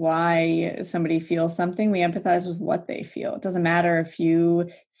empathize with why somebody feels something. We empathize with what they feel. It doesn't matter if you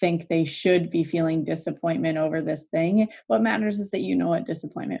think they should be feeling disappointment over this thing. What matters is that you know what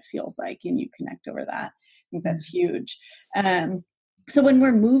disappointment feels like and you connect over that. I think that's huge. So when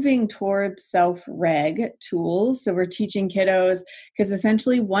we're moving towards self-reg tools, so we're teaching kiddos, because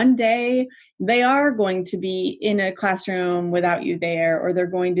essentially one day they are going to be in a classroom without you there, or they're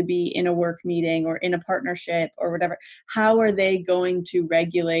going to be in a work meeting or in a partnership or whatever. How are they going to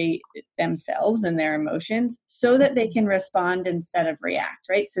regulate themselves and their emotions so that they can respond instead of react,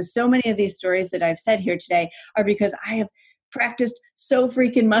 right? So many of these stories that I've said here today are because I have practiced so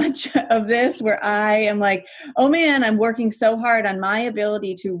freaking much of this, where I am like, oh man, I'm working so hard on my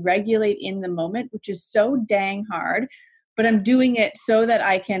ability to regulate in the moment, which is so dang hard, but I'm doing it so that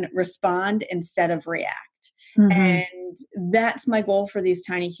I can respond instead of react. Mm-hmm. And that's my goal for these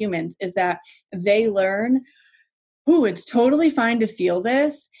tiny humans, is that they learn, ooh, it's totally fine to feel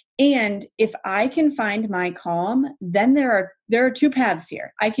this. And if I can find my calm, then there are two paths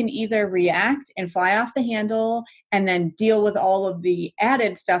here. I can either react and fly off the handle and then deal with all of the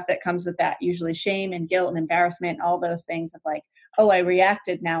added stuff that comes with that, usually shame and guilt and embarrassment, all those things of like, oh, I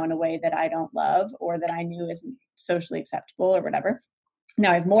reacted now in a way that I don't love or that I knew isn't socially acceptable or whatever.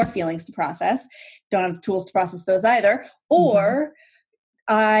 Now I have more feelings to process, don't have tools to process those either. Or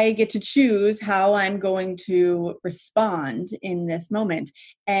I get to choose how I'm going to respond in this moment.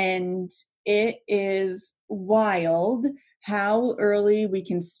 And it is wild how early we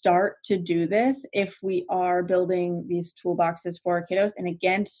can start to do this if we are building these toolboxes for our kiddos. And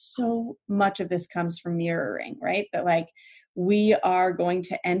again, so much of this comes from mirroring, right? That like we are going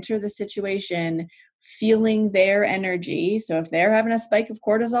to enter the situation feeling their energy. So if they're having a spike of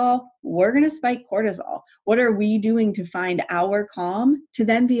cortisol, we're going to spike cortisol. What are we doing to find our calm to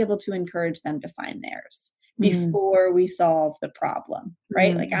then be able to encourage them to find theirs before we solve the problem,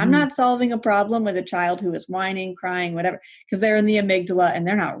 right? Like I'm not solving a problem with a child who is whining, crying, whatever, because they're in the amygdala and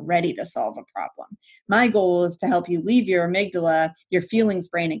they're not ready to solve a problem. My goal is to help you leave your amygdala, your feelings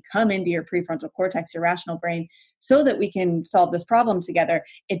brain, and come into your prefrontal cortex, your rational brain, so that we can solve this problem together.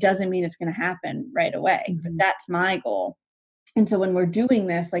 It doesn't mean it's going to happen right away, but that's my goal. And so when we're doing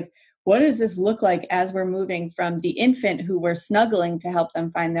this, like, what does this look like as we're moving from the infant who we're snuggling to help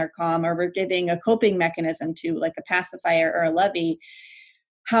them find their calm, or we're giving a coping mechanism to, like a pacifier or a lovey?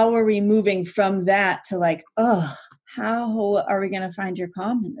 How are we moving from that to like, oh, how are we going to find your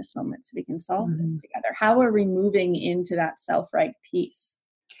calm in this moment so we can solve this together? How are we moving into that self-right piece?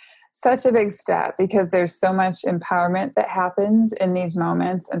 Such a big step, because there's so much empowerment that happens in these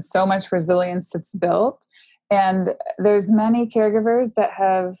moments and so much resilience that's built. And there's many caregivers that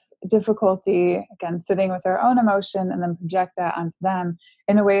have difficulty, again, sitting with their own emotion and then project that onto them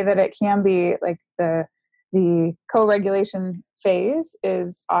in a way that it can be like the co-regulation phase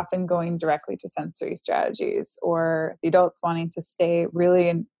is often going directly to sensory strategies, or the adults wanting to stay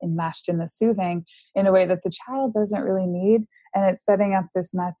really enmeshed in the soothing in a way that the child doesn't really need. And it's setting up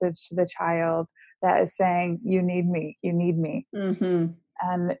this message to the child that is saying, you need me, you need me.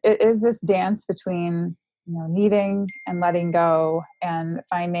 And it is this dance between, needing and letting go and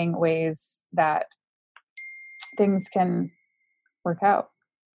finding ways that things can work out.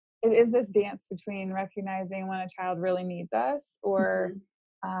 It is this dance between recognizing when a child really needs us, or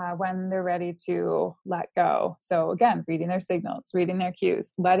when they're ready to let go. So again, reading their signals, reading their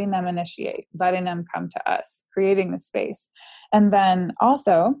cues, letting them initiate, letting them come to us, creating the space. And then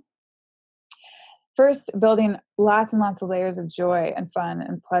also, first, building lots and lots of layers of joy and fun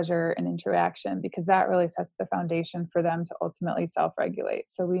and pleasure and interaction, because that really sets the foundation for them to ultimately self-regulate.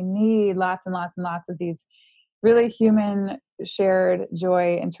 So we need lots and lots and lots of these really human shared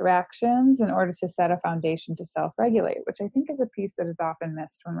joy interactions in order to set a foundation to self-regulate, which I think is a piece that is often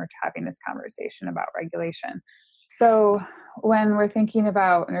missed when we're having this conversation about regulation. So when we're thinking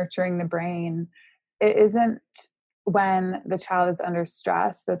about nurturing the brain, it isn't when the child is under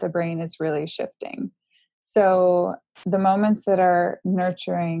stress that the brain is really shifting. So the moments that are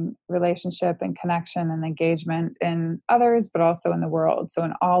nurturing relationship and connection and engagement in others, but also in the world, so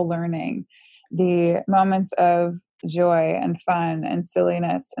in all learning, the moments of joy and fun and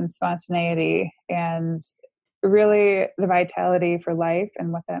silliness and spontaneity and really the vitality for life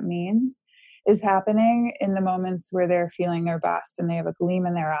and what that means is happening in the moments where they're feeling their best and they have a gleam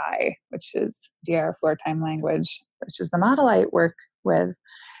in their eye, which is DR floor time language, which is the model I work with.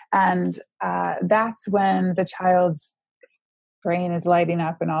 And that's when the child's brain is lighting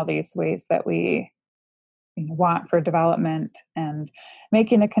up in all these ways that we want for development, and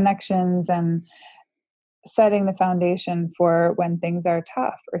making the connections and setting the foundation for when things are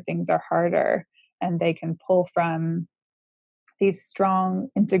tough or things are harder, and they can pull from these strong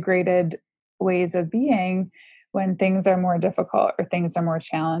integrated ways of being when things are more difficult or things are more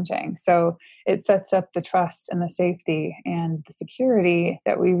challenging. So it sets up the trust and the safety and the security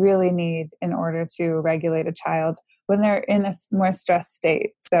that we really need in order to regulate a child when they're in a more stressed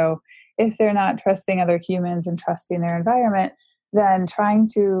state. So if they're not trusting other humans and trusting their environment, then trying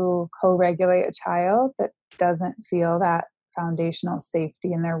to co-regulate a child that doesn't feel that foundational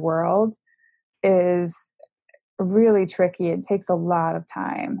safety in their world is really tricky. It takes a lot of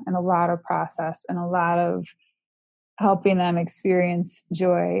time and a lot of process and a lot of helping them experience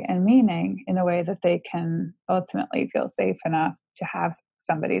joy and meaning in a way that they can ultimately feel safe enough to have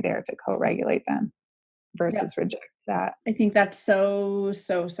somebody there to co-regulate them versus reject that. I think that's so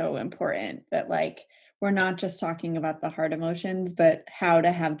important that like we're not just talking about the hard emotions, but how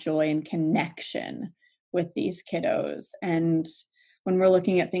to have joy and connection with these kiddos. And when we're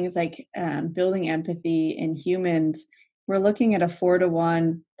looking at things like building empathy in humans, we're looking at a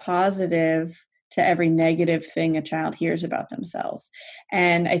 4-to-1 positive to every negative thing a child hears about themselves.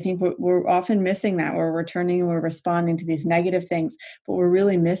 And I think we're often missing that, where we're responding to these negative things, but we're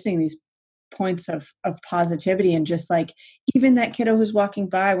really missing these points of positivity. And just like, even that kiddo who's walking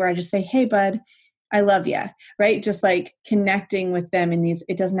by, where I just say, hey bud, I love you, right? Just like connecting with them in these,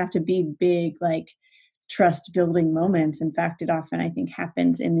 it doesn't have to be big, like trust building moments. In fact, it often, I think,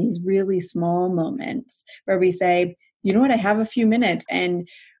 happens in these really small moments where we say, you know what, I have a few minutes and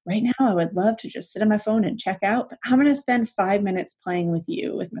right now I would love to just sit on my phone and check out, but I'm going to spend 5 minutes playing with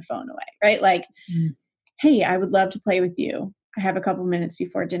you with my phone away, right? Like, hey, I would love to play with you. I have a couple minutes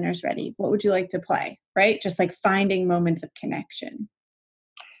before dinner's ready. What would you like to play? Right? Just like finding moments of connection.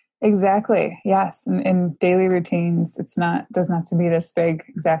 Exactly. Yes. In daily routines, doesn't have to be this big,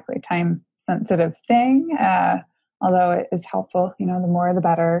 exactly time sensitive thing. Although it is helpful, the more the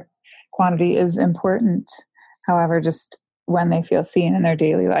better. Quantity is important. However, just when they feel seen in their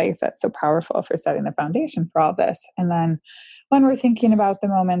daily life, that's so powerful for setting the foundation for all this. And then when we're thinking about the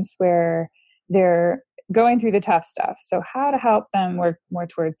moments where they're going through the tough stuff, so how to help them work more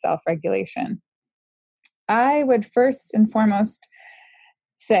towards self-regulation, I would first and foremost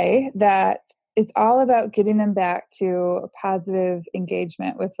say that it's all about getting them back to a positive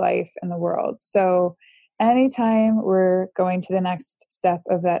engagement with life and the world. So anytime we're going to the next step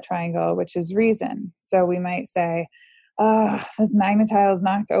of that triangle, which is reason. So we might say, this magnetile is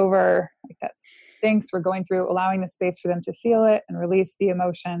knocked over. Like, that stinks. We're going through allowing the space for them to feel it and release the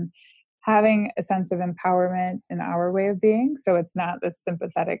emotion, having a sense of empowerment in our way of being. So it's not this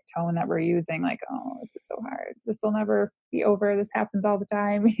sympathetic tone that we're using, like, oh, this is so hard. This will never be over. This happens all the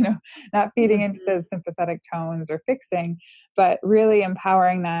time. Not feeding into those sympathetic tones or fixing, but really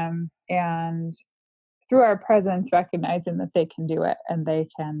empowering them, and through our presence, recognizing that they can do it and they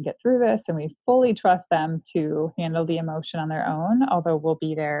can get through this. And we fully trust them to handle the emotion on their own, although we'll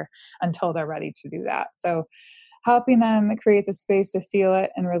be there until they're ready to do that. So helping them create the space to feel it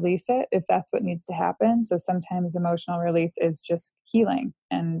and release it if that's what needs to happen. So sometimes emotional release is just healing,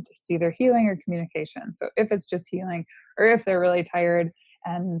 and it's either healing or communication. So if it's just healing, or if they're really tired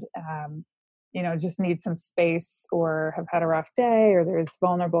and just need some space, or have had a rough day, or there's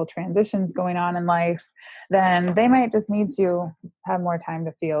vulnerable transitions going on in life, then they might just need to have more time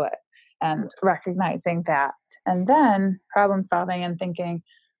to feel it, and recognizing that. And then problem solving and thinking,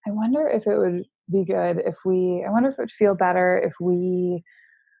 I wonder if it would be good if it would feel better if we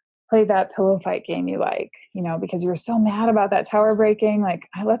played that pillow fight game you like, because you were so mad about that tower breaking. Like,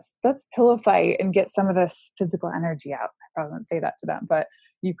 let's pillow fight and get some of this physical energy out. I probably wouldn't say that to them, but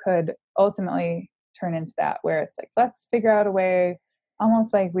you could ultimately turn into that, where it's like, let's figure out a way,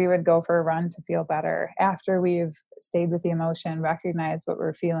 almost like we would go for a run to feel better after we've stayed with the emotion, recognized what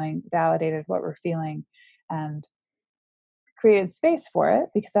we're feeling, validated what we're feeling, and created space for it,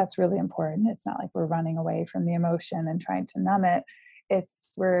 because that's really important. It's not like we're running away from the emotion and trying to numb it.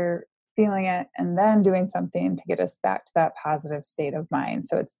 It's we're feeling it and then doing something to get us back to that positive state of mind.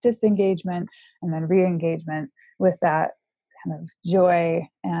 So it's disengagement and then re-engagement with that kind of joy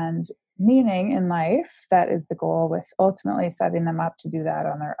and meaning in life. That is the goal, with ultimately setting them up to do that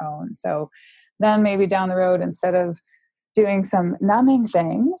on their own. So then maybe down the road, instead of doing some numbing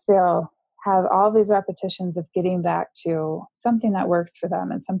things, they'll have all these repetitions of getting back to something that works for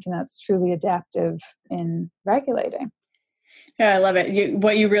them and something that's truly adaptive in regulating. Yeah, I love it.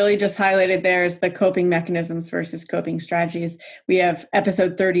 What you really just highlighted there is the coping mechanisms versus coping strategies. We have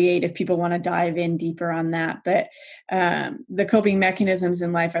episode 38 if people want to dive in deeper on that. But the coping mechanisms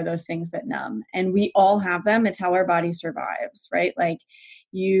in life are those things that numb. And we all have them. It's how our body survives, right? Like,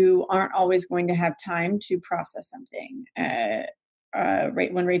 you aren't always going to have time to process something.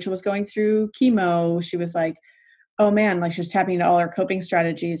 Right when Rachel was going through chemo, she was like, oh man, like she was tapping into all her coping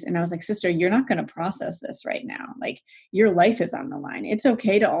strategies. And I was like, sister, you're not going to process this right now. Like your life is on the line. It's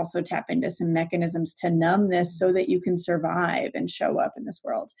okay to also tap into some mechanisms to numb this so that you can survive and show up in this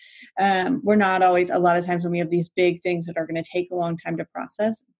world. We're not always, a lot of times when we have these big things that are going to take a long time to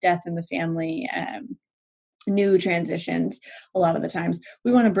process, death in the family, new transitions, a lot of the times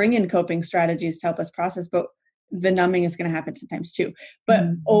we want to bring in coping strategies to help us process, but the numbing is going to happen sometimes too. But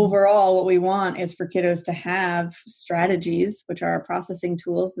overall, what we want is for kiddos to have strategies, which are processing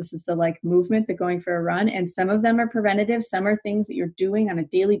tools. This is the like movement, the going for a run. And some of them are preventative. Some are things that you're doing on a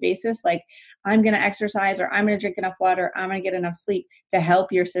daily basis. Like I'm going to exercise, or I'm going to drink enough water. I'm going to get enough sleep to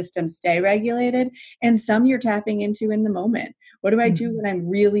help your system stay regulated. And some you're tapping into in the moment. What do I do when I'm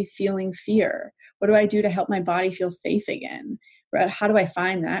really feeling fear? What do I do to help my body feel safe again? How do I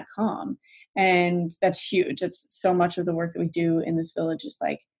find that calm? And that's huge. It's so much of the work that we do in this village is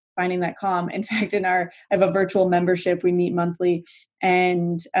like finding that calm. In fact, I have a virtual membership. We meet monthly,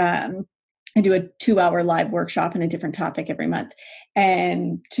 and I do a 2-hour live workshop on a different topic every month.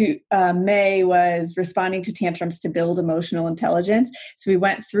 And May was responding to tantrums to build emotional intelligence. So we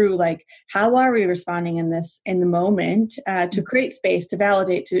went through like, how are we responding in the moment to create space, to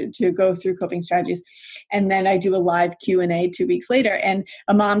validate, to go through coping strategies. And then I do a live Q&A 2 weeks later. And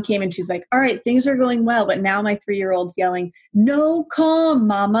a mom came and she's like, all right, things are going well. But now my 3-year-old's yelling, no, calm,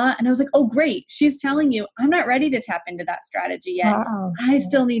 mama. And I was like, oh, great. She's telling you I'm not ready to tap into that strategy yet. Wow. I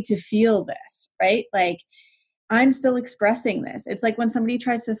still need to feel this, right? Like, I'm still expressing this. It's like when somebody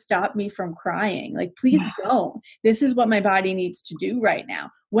tries to stop me from crying, like, please don't. This is what my body needs to do right now.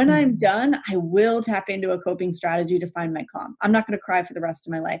 When I'm done, I will tap into a coping strategy to find my calm. I'm not going to cry for the rest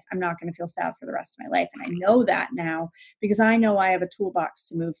of my life. I'm not going to feel sad for the rest of my life. And I know that now because I know I have a toolbox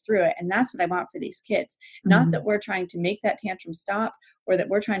to move through it. And that's what I want for these kids. Not that we're trying to make that tantrum stop or that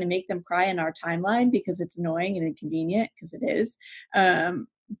we're trying to make them cry in our timeline because it's annoying and inconvenient, because it is.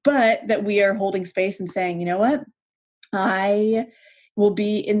 But that we are holding space and saying, you know what, I will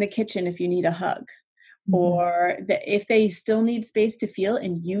be in the kitchen if you need a hug. Or that if they still need space to feel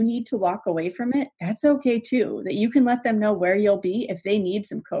and you need to walk away from it, that's okay too. That you can let them know where you'll be if they need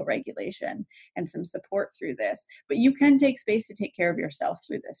some co-regulation and some support through this. But you can take space to take care of yourself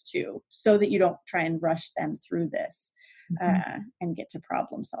through this too, so that you don't try and rush them through this and get to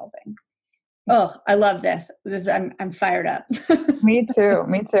problem solving. Oh, I love this. I'm fired up. Me too.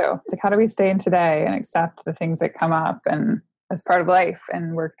 Like, how do we stay in today and accept the things that come up and as part of life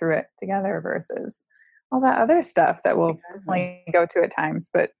and work through it together versus all that other stuff that we'll definitely go to at times,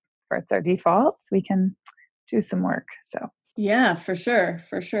 but if it's our default, we can do some work. So yeah, for sure.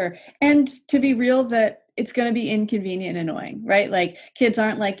 And to be real, that it's going to be inconvenient and annoying, right? Like kids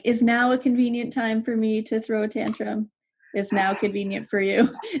aren't like, is now a convenient time for me to throw a tantrum? Is now convenient for you?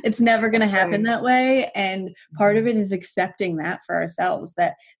 It's never going to happen that way. And part of it is accepting that for ourselves,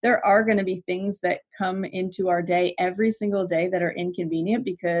 that there are going to be things that come into our day every single day that are inconvenient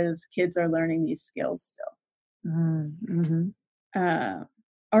because kids are learning these skills still. All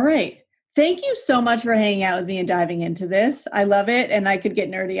right. Thank you so much for hanging out with me and diving into this. I love it. And I could get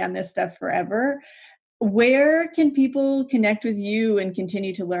nerdy on this stuff forever. Where can people connect with you and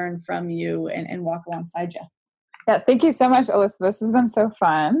continue to learn from you and walk alongside you? Yeah, thank you so much, Alyssa. This has been so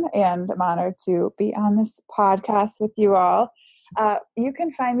fun, and I'm honored to be on this podcast with you all. You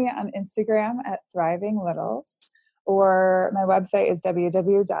can find me on Instagram at Thriving Littles, or my website is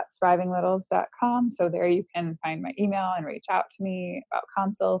www.thrivinglittles.com. So there you can find my email and reach out to me about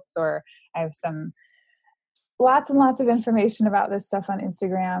consults, or I have lots and lots of information about this stuff on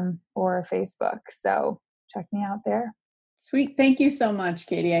Instagram or Facebook. So check me out there. Sweet. Thank you so much,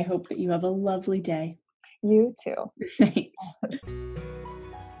 Katie. I hope that you have a lovely day. You too. Thanks.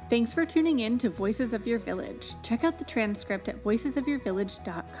 Thanks for tuning in to Voices of Your Village. Check out the transcript at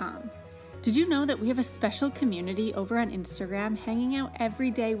voicesofyourvillage.com. Did you know that we have a special community over on Instagram hanging out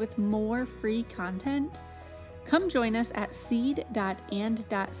every day with more free content? Come join us at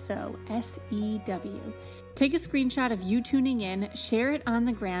seed.and.so, S-E-W. Take a screenshot of you tuning in, share it on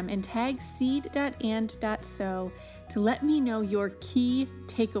the gram, and tag seed.and.so to let me know your key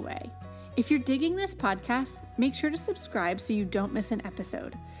takeaway. If you're digging this podcast, make sure to subscribe so you don't miss an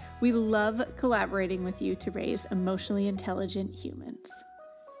episode. We love collaborating with you to raise emotionally intelligent humans.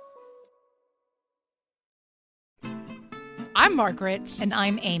 I'm Margaret. And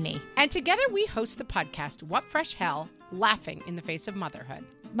I'm Amy. And together we host the podcast, What Fresh Hell? Laughing in the Face of Motherhood.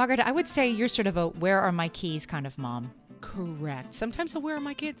 Margaret, I would say you're sort of a where are my keys kind of mom. Correct. Sometimes a where are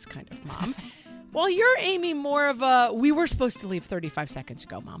my kids kind of mom. Well, you're, Amy, more of a we were supposed to leave 35 seconds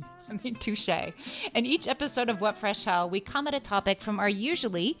ago, mom. I mean, touche. In each episode of What Fresh Hell, we come at a topic from our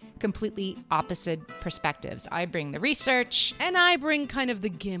usually completely opposite perspectives. I bring the research. And I bring kind of the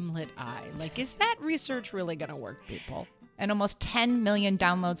gimlet eye. Like, is that research really going to work, people? And almost 10 million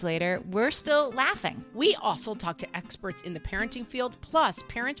downloads later, we're still laughing. We also talk to experts in the parenting field, plus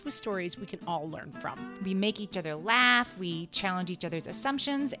parents with stories we can all learn from. We make each other laugh, we challenge each other's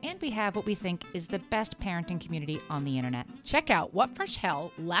assumptions, and we have what we think is the best parenting community on the internet. Check out What Fresh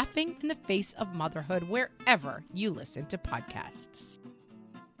Hell, Laughing in the Face of Motherhood, wherever you listen to podcasts.